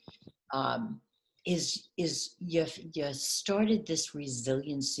it. Is you started this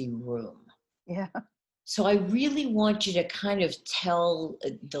resiliency room. Yeah. So I really want you to kind of tell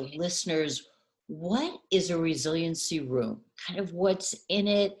the listeners, what is a resiliency room? Kind of what's in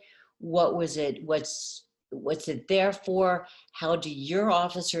it? What was it? What's it there for? How do your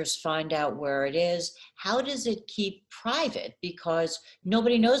officers find out where it is? How does it keep private? Because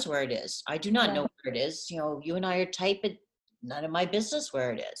nobody knows where it is. I do not know where it is. You know, you and I are tight, but none of my business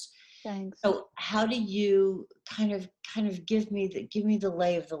where it is. Thanks. So how do you kind of give me the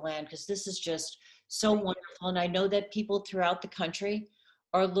lay of the land? Because this is just so wonderful. And I know that people throughout the country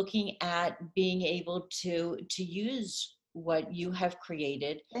are looking at being able to use what you have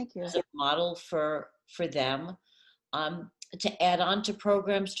created. Thank you. As a model for them, to add on to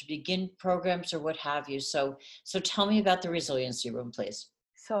programs, to begin programs or what have you. So tell me about the resiliency room, please.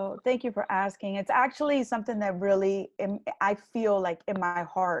 So thank you for asking. It's actually something that really, I feel like in my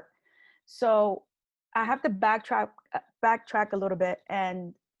heart. So I have to backtrack a little bit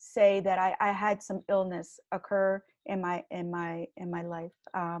and say that I had some illness occur in my life,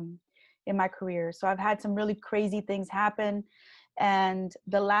 in my career. So I've had some really crazy things happen. And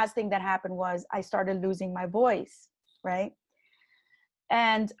the last thing that happened was I started losing my voice, right?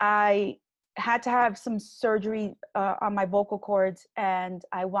 And I had to have some surgery on my vocal cords, and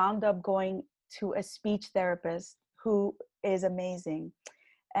I wound up going to a speech therapist who is amazing.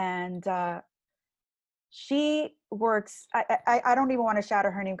 And she works, I don't even want to shout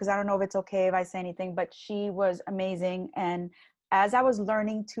out her name because I don't know if it's okay if I say anything, but she was amazing. And as I was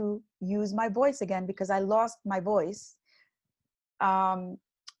learning to use my voice again, because I lost my voice,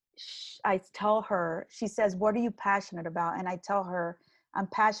 I tell her, she says, what are you passionate about? And I tell her, I'm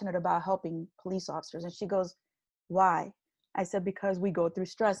passionate about helping police officers. And she goes, why? I said, because we go through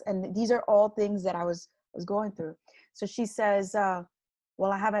stress. And these are all things that I was going through. So she says,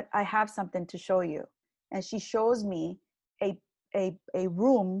 well, I have something to show you. And she shows me a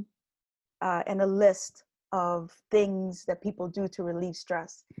room and a list of things that people do to relieve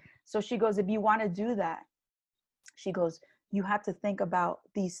stress. So she goes, if you want to do that, she goes, you have to think about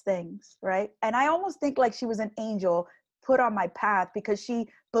these things, right? And I almost think like she was an angel put on my path because she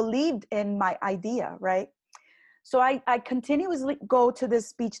believed in my idea, right? So I continuously go to this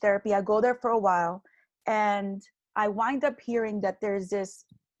speech therapy. I go there for a while, and I wind up hearing that there's this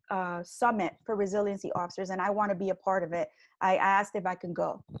summit for resiliency officers, and I want to be a part of it. I asked if I can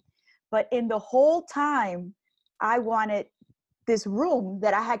go. But in the whole time, I wanted this room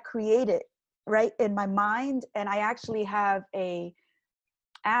that I had created, right, in my mind. And I actually have a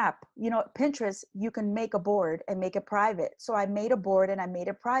app, Pinterest, you can make a board and make it private. So I made a board and I made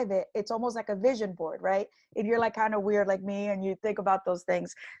it private. It's almost like a vision board, right? If you're like kind of weird like me and you think about those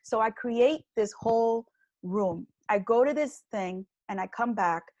things. So I create this whole room. I go to this thing and I come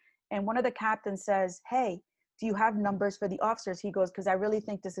back, and one of the captains says, hey, do you have numbers for the officers? He goes, because I really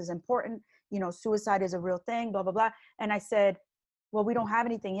think this is important. Suicide is a real thing, blah, blah, blah. And I said, well, we don't have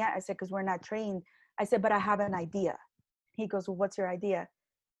anything yet. I said, because we're not trained. I said, but I have an idea. He goes, well, what's your idea?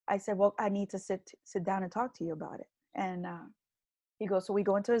 I said, well, I need to sit down and talk to you about it. And he goes, so we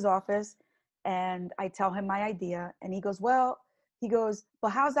go into his office and I tell him my idea. And he goes, well,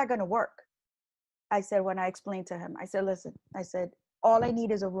 how's that going to work? I said, when I explained to him, I said, listen, I said, all I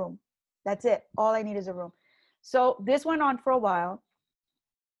need is a room. That's it. All I need is a room. So this went on for a while,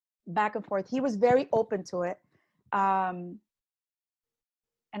 back and forth. He was very open to it. And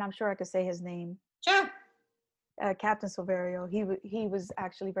I'm sure I could say his name. Sure. Captain Silverio. He was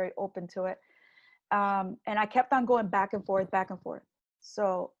actually very open to it. And I kept on going back and forth.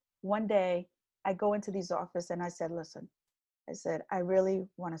 So one day I go into this office and I said, listen, I said, I really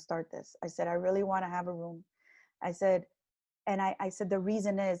want to start this. I said, I really want to have a room. I said, and I said, the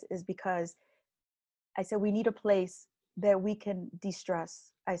reason is because I said, we need a place that we can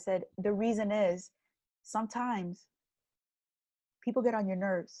de-stress. I said, the reason is sometimes people get on your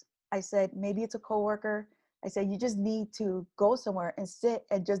nerves. I said, maybe it's a coworker. I said, you just need to go somewhere and sit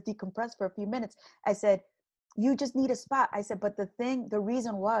and just decompress for a few minutes. I said, you just need a spot. I said, but the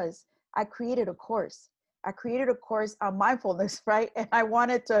reason was I created a course. I created a course on mindfulness, right? And I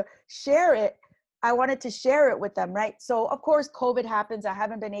wanted to share it. I wanted to share it with them, right? So of course, COVID happens. I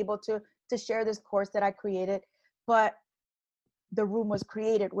haven't been able to share this course that I created, but the room was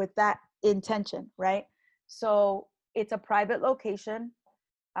created with that intention, right? So it's a private location.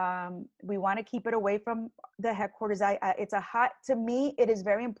 We want to keep it away from the headquarters. To me, it is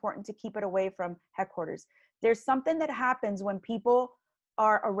very important to keep it away from headquarters. There's something that happens when people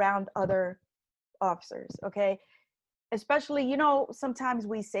are around other officers, okay? Especially, sometimes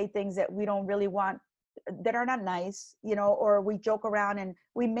we say things that we don't really want, that are not nice, or we joke around, and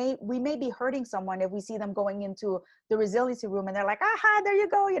we may be hurting someone if we see them going into the resiliency room and they're like, aha, there you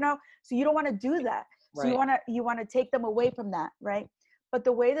go, so you don't want to do that. Right. So you want to take them away from that, right? But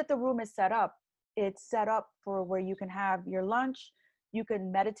the way that the room is set up, it's set up for where you can have your lunch, you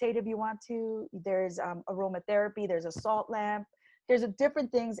can meditate if you want to. There's aromatherapy, there's a salt lamp, there's different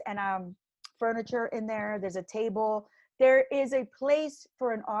things, and furniture in there, there's a table. There is a place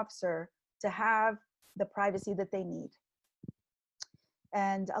for an officer to have the privacy that they need.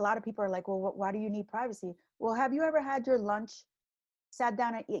 And a lot of people are like, well, why do you need privacy? Well, have you ever had your lunch, sat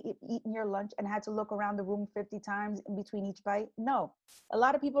down and eaten your lunch and had to look around the room 50 times in between each bite? No. A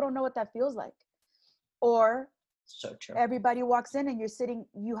lot of people don't know what that feels like. Or so true. Everybody walks in and you're sitting,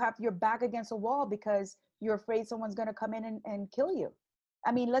 you have your back against a wall because you're afraid someone's going to come in and kill you.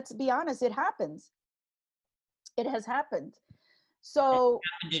 I mean, let's be honest, it happens. It has happened. So it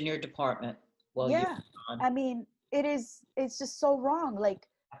happened in your department. Well, yeah, I mean, it's just so wrong. Like,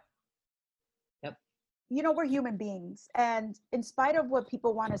 yep. We're human beings. And in spite of what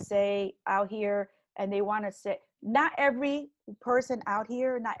people want to say out here, and they want to say, not every person out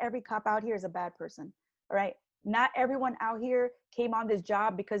here, not every cop out here is a bad person, all right? Not everyone out here came on this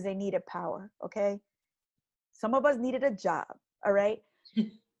job because they needed power, okay? Some of us needed a job, all right?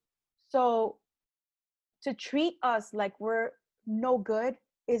 So to treat us like we're no good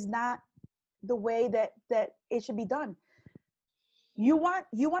is not the way that it should be done. You want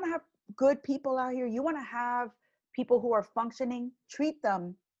to have good people out here. You want to have people who are functioning. Treat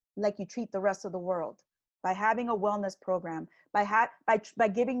them like you treat the rest of the world, by having a wellness program, by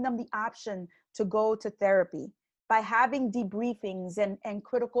giving them the option to go to therapy, by having debriefings and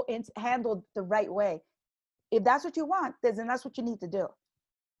critical handled the right way. If that's what you want, then that's what you need to do.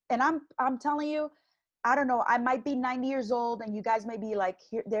 And I'm telling you, I don't know, I might be 90 years old and you guys may be like,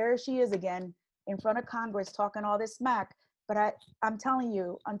 here, there she is again in front of Congress talking all this smack. But I'm telling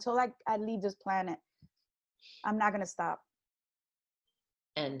you, until I leave this planet, I'm not going to stop.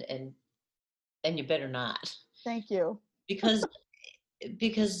 And you better not. Thank you. Because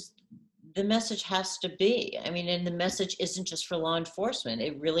the message has to be, I mean, and the message isn't just for law enforcement.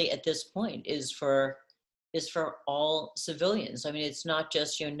 It really, at this point, is for all civilians. I mean, it's not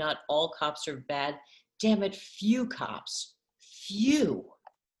just, not all cops are bad. Damn it, few cops. Few.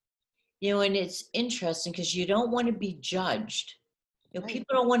 And it's interesting because you don't want to be judged. Right.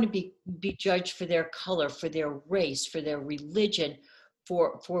 People don't want to be judged for their color, for their race, for their religion,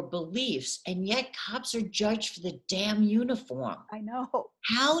 for beliefs, and yet cops are judged for the damn uniform. I know.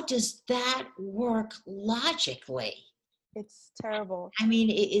 How does that work logically? It's terrible. I mean,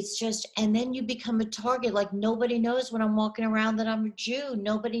 it's just, and then you become a target. Like, nobody knows when I'm walking around that I'm a Jew.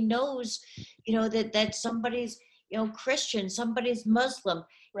 Nobody knows, that somebody's, Christian, somebody's Muslim.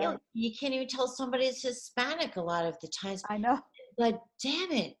 Right. You can't even tell somebody's Hispanic a lot of the times. I know. But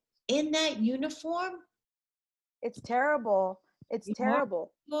damn it, in that uniform, it's terrible. It's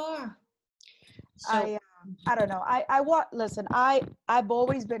terrible. So, I don't know. Listen, I've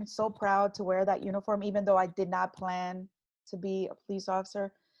always been so proud to wear that uniform, even though I did not plan to be a police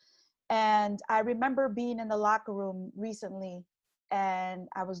officer. And I remember being in the locker room recently and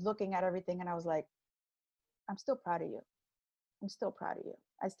I was looking at everything and I was like, I'm still proud of you. I'm still proud of you.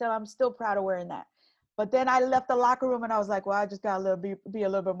 I'm still proud of wearing that. But then I left the locker room and I was like, well, I just got to be a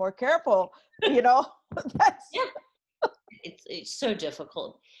little bit more careful, That's it's so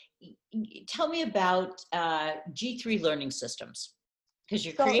difficult. Tell me about G3 Learning Systems, because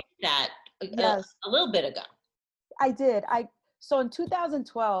you created that a little bit ago. I did. So in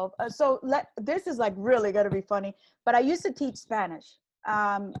 2012, this is like really going to be funny, but I used to teach Spanish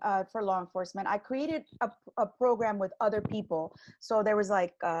for law enforcement. I created a program with other people. So there was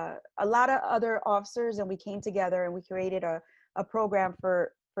like a lot of other officers and we came together and we created a program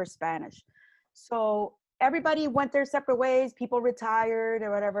for Spanish. So everybody went their separate ways, people retired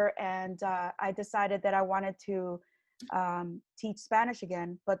or whatever. And I decided that I wanted to teach Spanish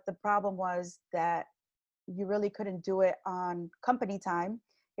again. But the problem was that you really couldn't do it on company time.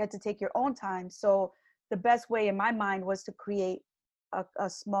 You had to take your own time. So the best way in my mind was to create a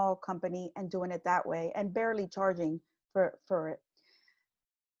small company and doing it that way and barely charging for it.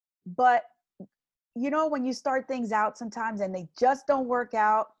 But when you start things out sometimes and they just don't work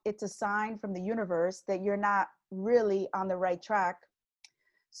out, it's a sign from the universe that you're not really on the right track.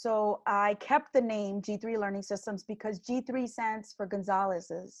 So I kept the name G3 Learning Systems because G3 stands for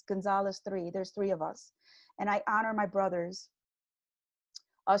Gonzalez 3. There's 3 of us. And I honor my brothers,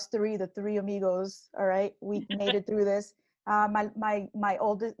 us 3, the 3 amigos. All right. We made it through this. My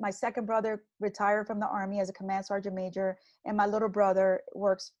second brother retired from the Army as a command sergeant major. And my little brother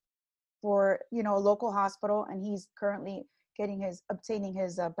works for, a local hospital. And he's currently obtaining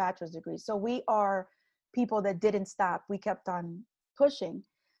his bachelor's degree. So we are people that didn't stop. We kept on pushing.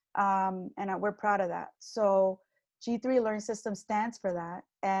 And we're proud of that. So G3 Learning System stands for that.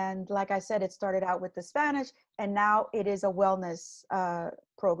 And like I said, it started out with the Spanish and now it is a wellness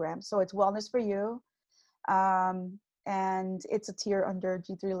program. So it's wellness for you. And it's a tier under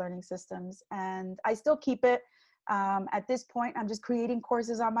G3 Learning Systems. And I still keep it. At this point, I'm just creating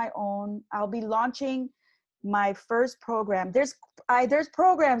courses on my own. I'll be launching my first program. There's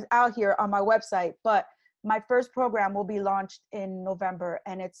programs out here on my website, but my first program will be launched in November,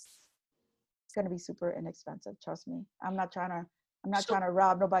 and it's going to be super inexpensive. Trust me. I'm not trying to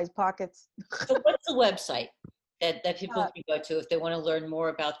rob nobody's pockets. So what's the website that people can go to if they want to learn more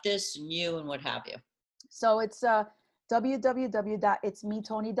about this and you and what have you? So it's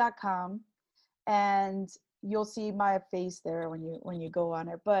www.itsmetony.com, and you'll see my face there when you go on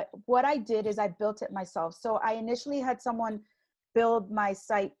it. But what I did is I built it myself. So I initially had someone build my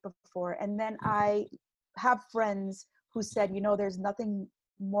site before, and then I have friends who said, there's nothing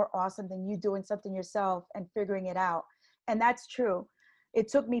more awesome than you doing something yourself and figuring it out. And that's true. It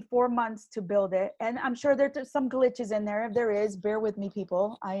took me 4 months to build it. And I'm sure there's some glitches in there. If there is, bear with me,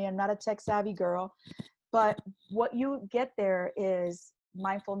 people. I am not a tech savvy girl. But what you get there is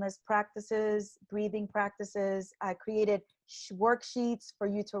mindfulness practices, breathing practices. I created worksheets for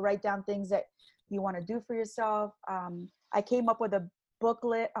you to write down things that you want to do for yourself. I came up with a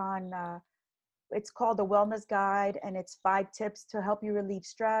booklet on, it's called the Wellness Guide, and it's 5 tips to help you relieve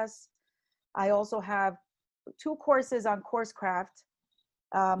stress. I also have 2 courses on Coursecraft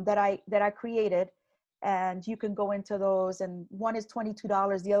that I created, and you can go into those, and one is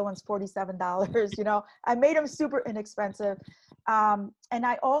 $22, the other one's $47. You know, I made them super inexpensive. And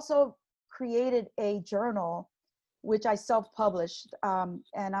I also created a journal, which I self-published, and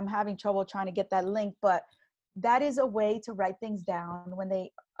I'm having trouble trying to get that link, but that is a way to write things down when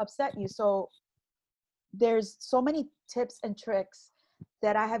they upset you. So there's so many tips and tricks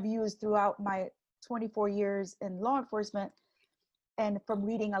that I have used throughout my 24 years in law enforcement, and from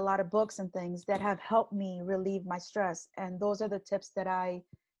reading a lot of books and things that have helped me relieve my stress. And those are the tips that I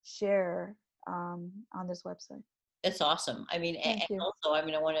share on this website. That's awesome. I mean, and also, I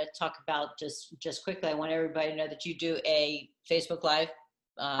mean, I want to talk about just quickly, I want everybody to know that you do a Facebook Live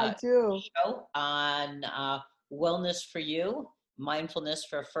I do. show on wellness for you, mindfulness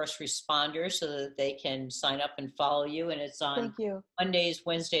for first responders, so that they can sign up and follow you. And it's on Mondays,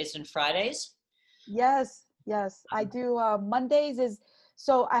 Wednesdays, and Fridays. Yes, I do. Mondays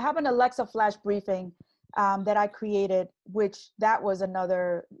so I have an Alexa flash briefing that I created, which that was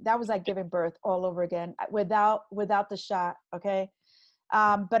like giving birth all over again without the shot. Okay.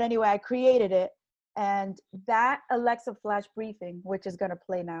 But anyway, I created it, and that Alexa flash briefing, which is going to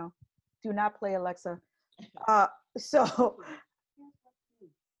play now. Do not play, Alexa. So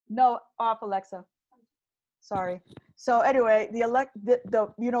no, off, Alexa. Sorry. So anyway,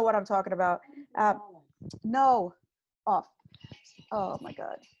 the you know what I'm talking about. No, off. Oh my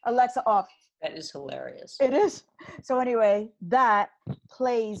God. Alexa, off. That is hilarious. It is. So anyway, that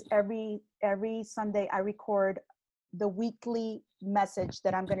plays every Sunday. I record the weekly message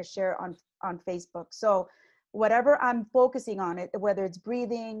that I'm going to share on Facebook. So whatever I'm focusing on it, whether it's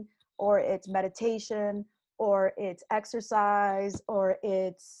breathing or it's meditation or it's exercise or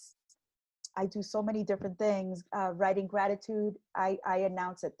I do so many different things, writing gratitude, I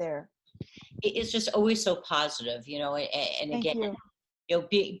announce it there. It's just always so positive, you know, and again, you know,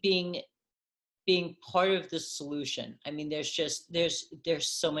 being part of the solution. I mean, there's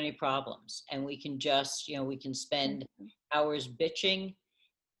so many problems, and we can just, you know, we can spend hours bitching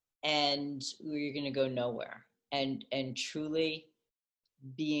and we're going to go nowhere. And truly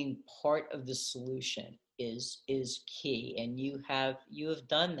being part of the solution is key. And you have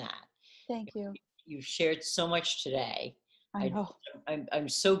done that. Thank you. You've shared so much today. I know. I'm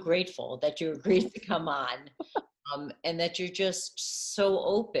so grateful that you agreed to come on, and that you're just so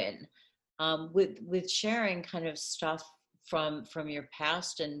open with sharing kind of stuff from your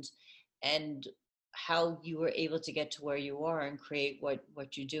past and how you were able to get to where you are and create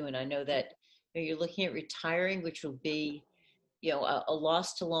what you do. And I know that, you know, you're looking at retiring, which will be, you know, a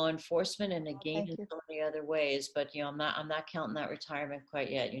loss to law enforcement and a gain in so many other ways. But, you know, I'm not counting that retirement quite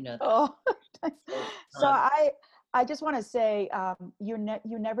yet. You know that. Oh, so I just want to say, you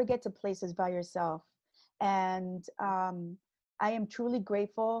never get to places by yourself. And I am truly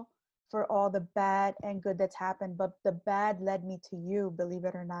grateful for all the bad and good that's happened, but the bad led me to you, believe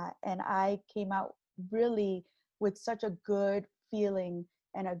it or not. And I came out really with such a good feeling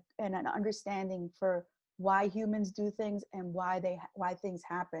and an understanding for why humans do things and why things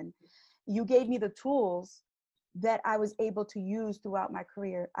happen. You gave me the tools that I was able to use throughout my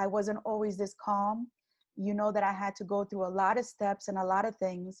career. I wasn't always this calm. You know that I had to go through a lot of steps and a lot of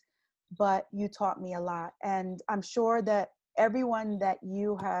things, but you taught me a lot. And I'm sure that everyone that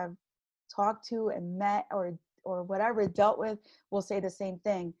you have talked to and met or whatever dealt with will say the same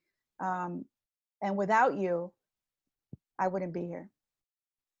thing. And without you, I wouldn't be here.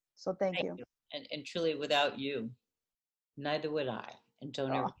 So thank you. And truly, without you, neither would I. And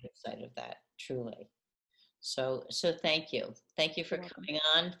don't ever lose sight of that, truly. So thank you. Thank you for coming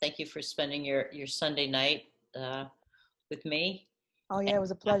on. Thank you for spending your Sunday night with me. Oh yeah, it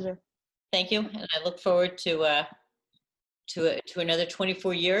was a pleasure. Thank you, and I look forward to another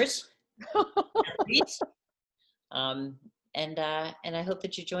 24 years at least. And I hope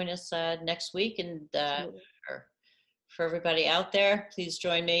that you join us next week. And for everybody out there, please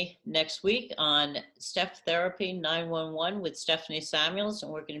join me next week on Steph Therapy 911 with Stephanie Samuels,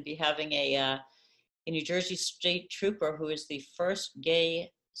 and we're going to be having a New Jersey state trooper who is the first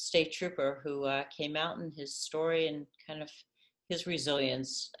gay state trooper who came out, in his story and kind of his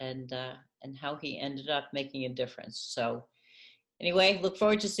resilience and how he ended up making a difference. So anyway, look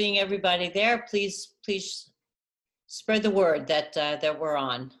forward to seeing everybody there. Please spread the word that we're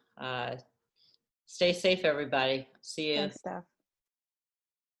on. Stay safe, everybody. See you. Thanks, Steph.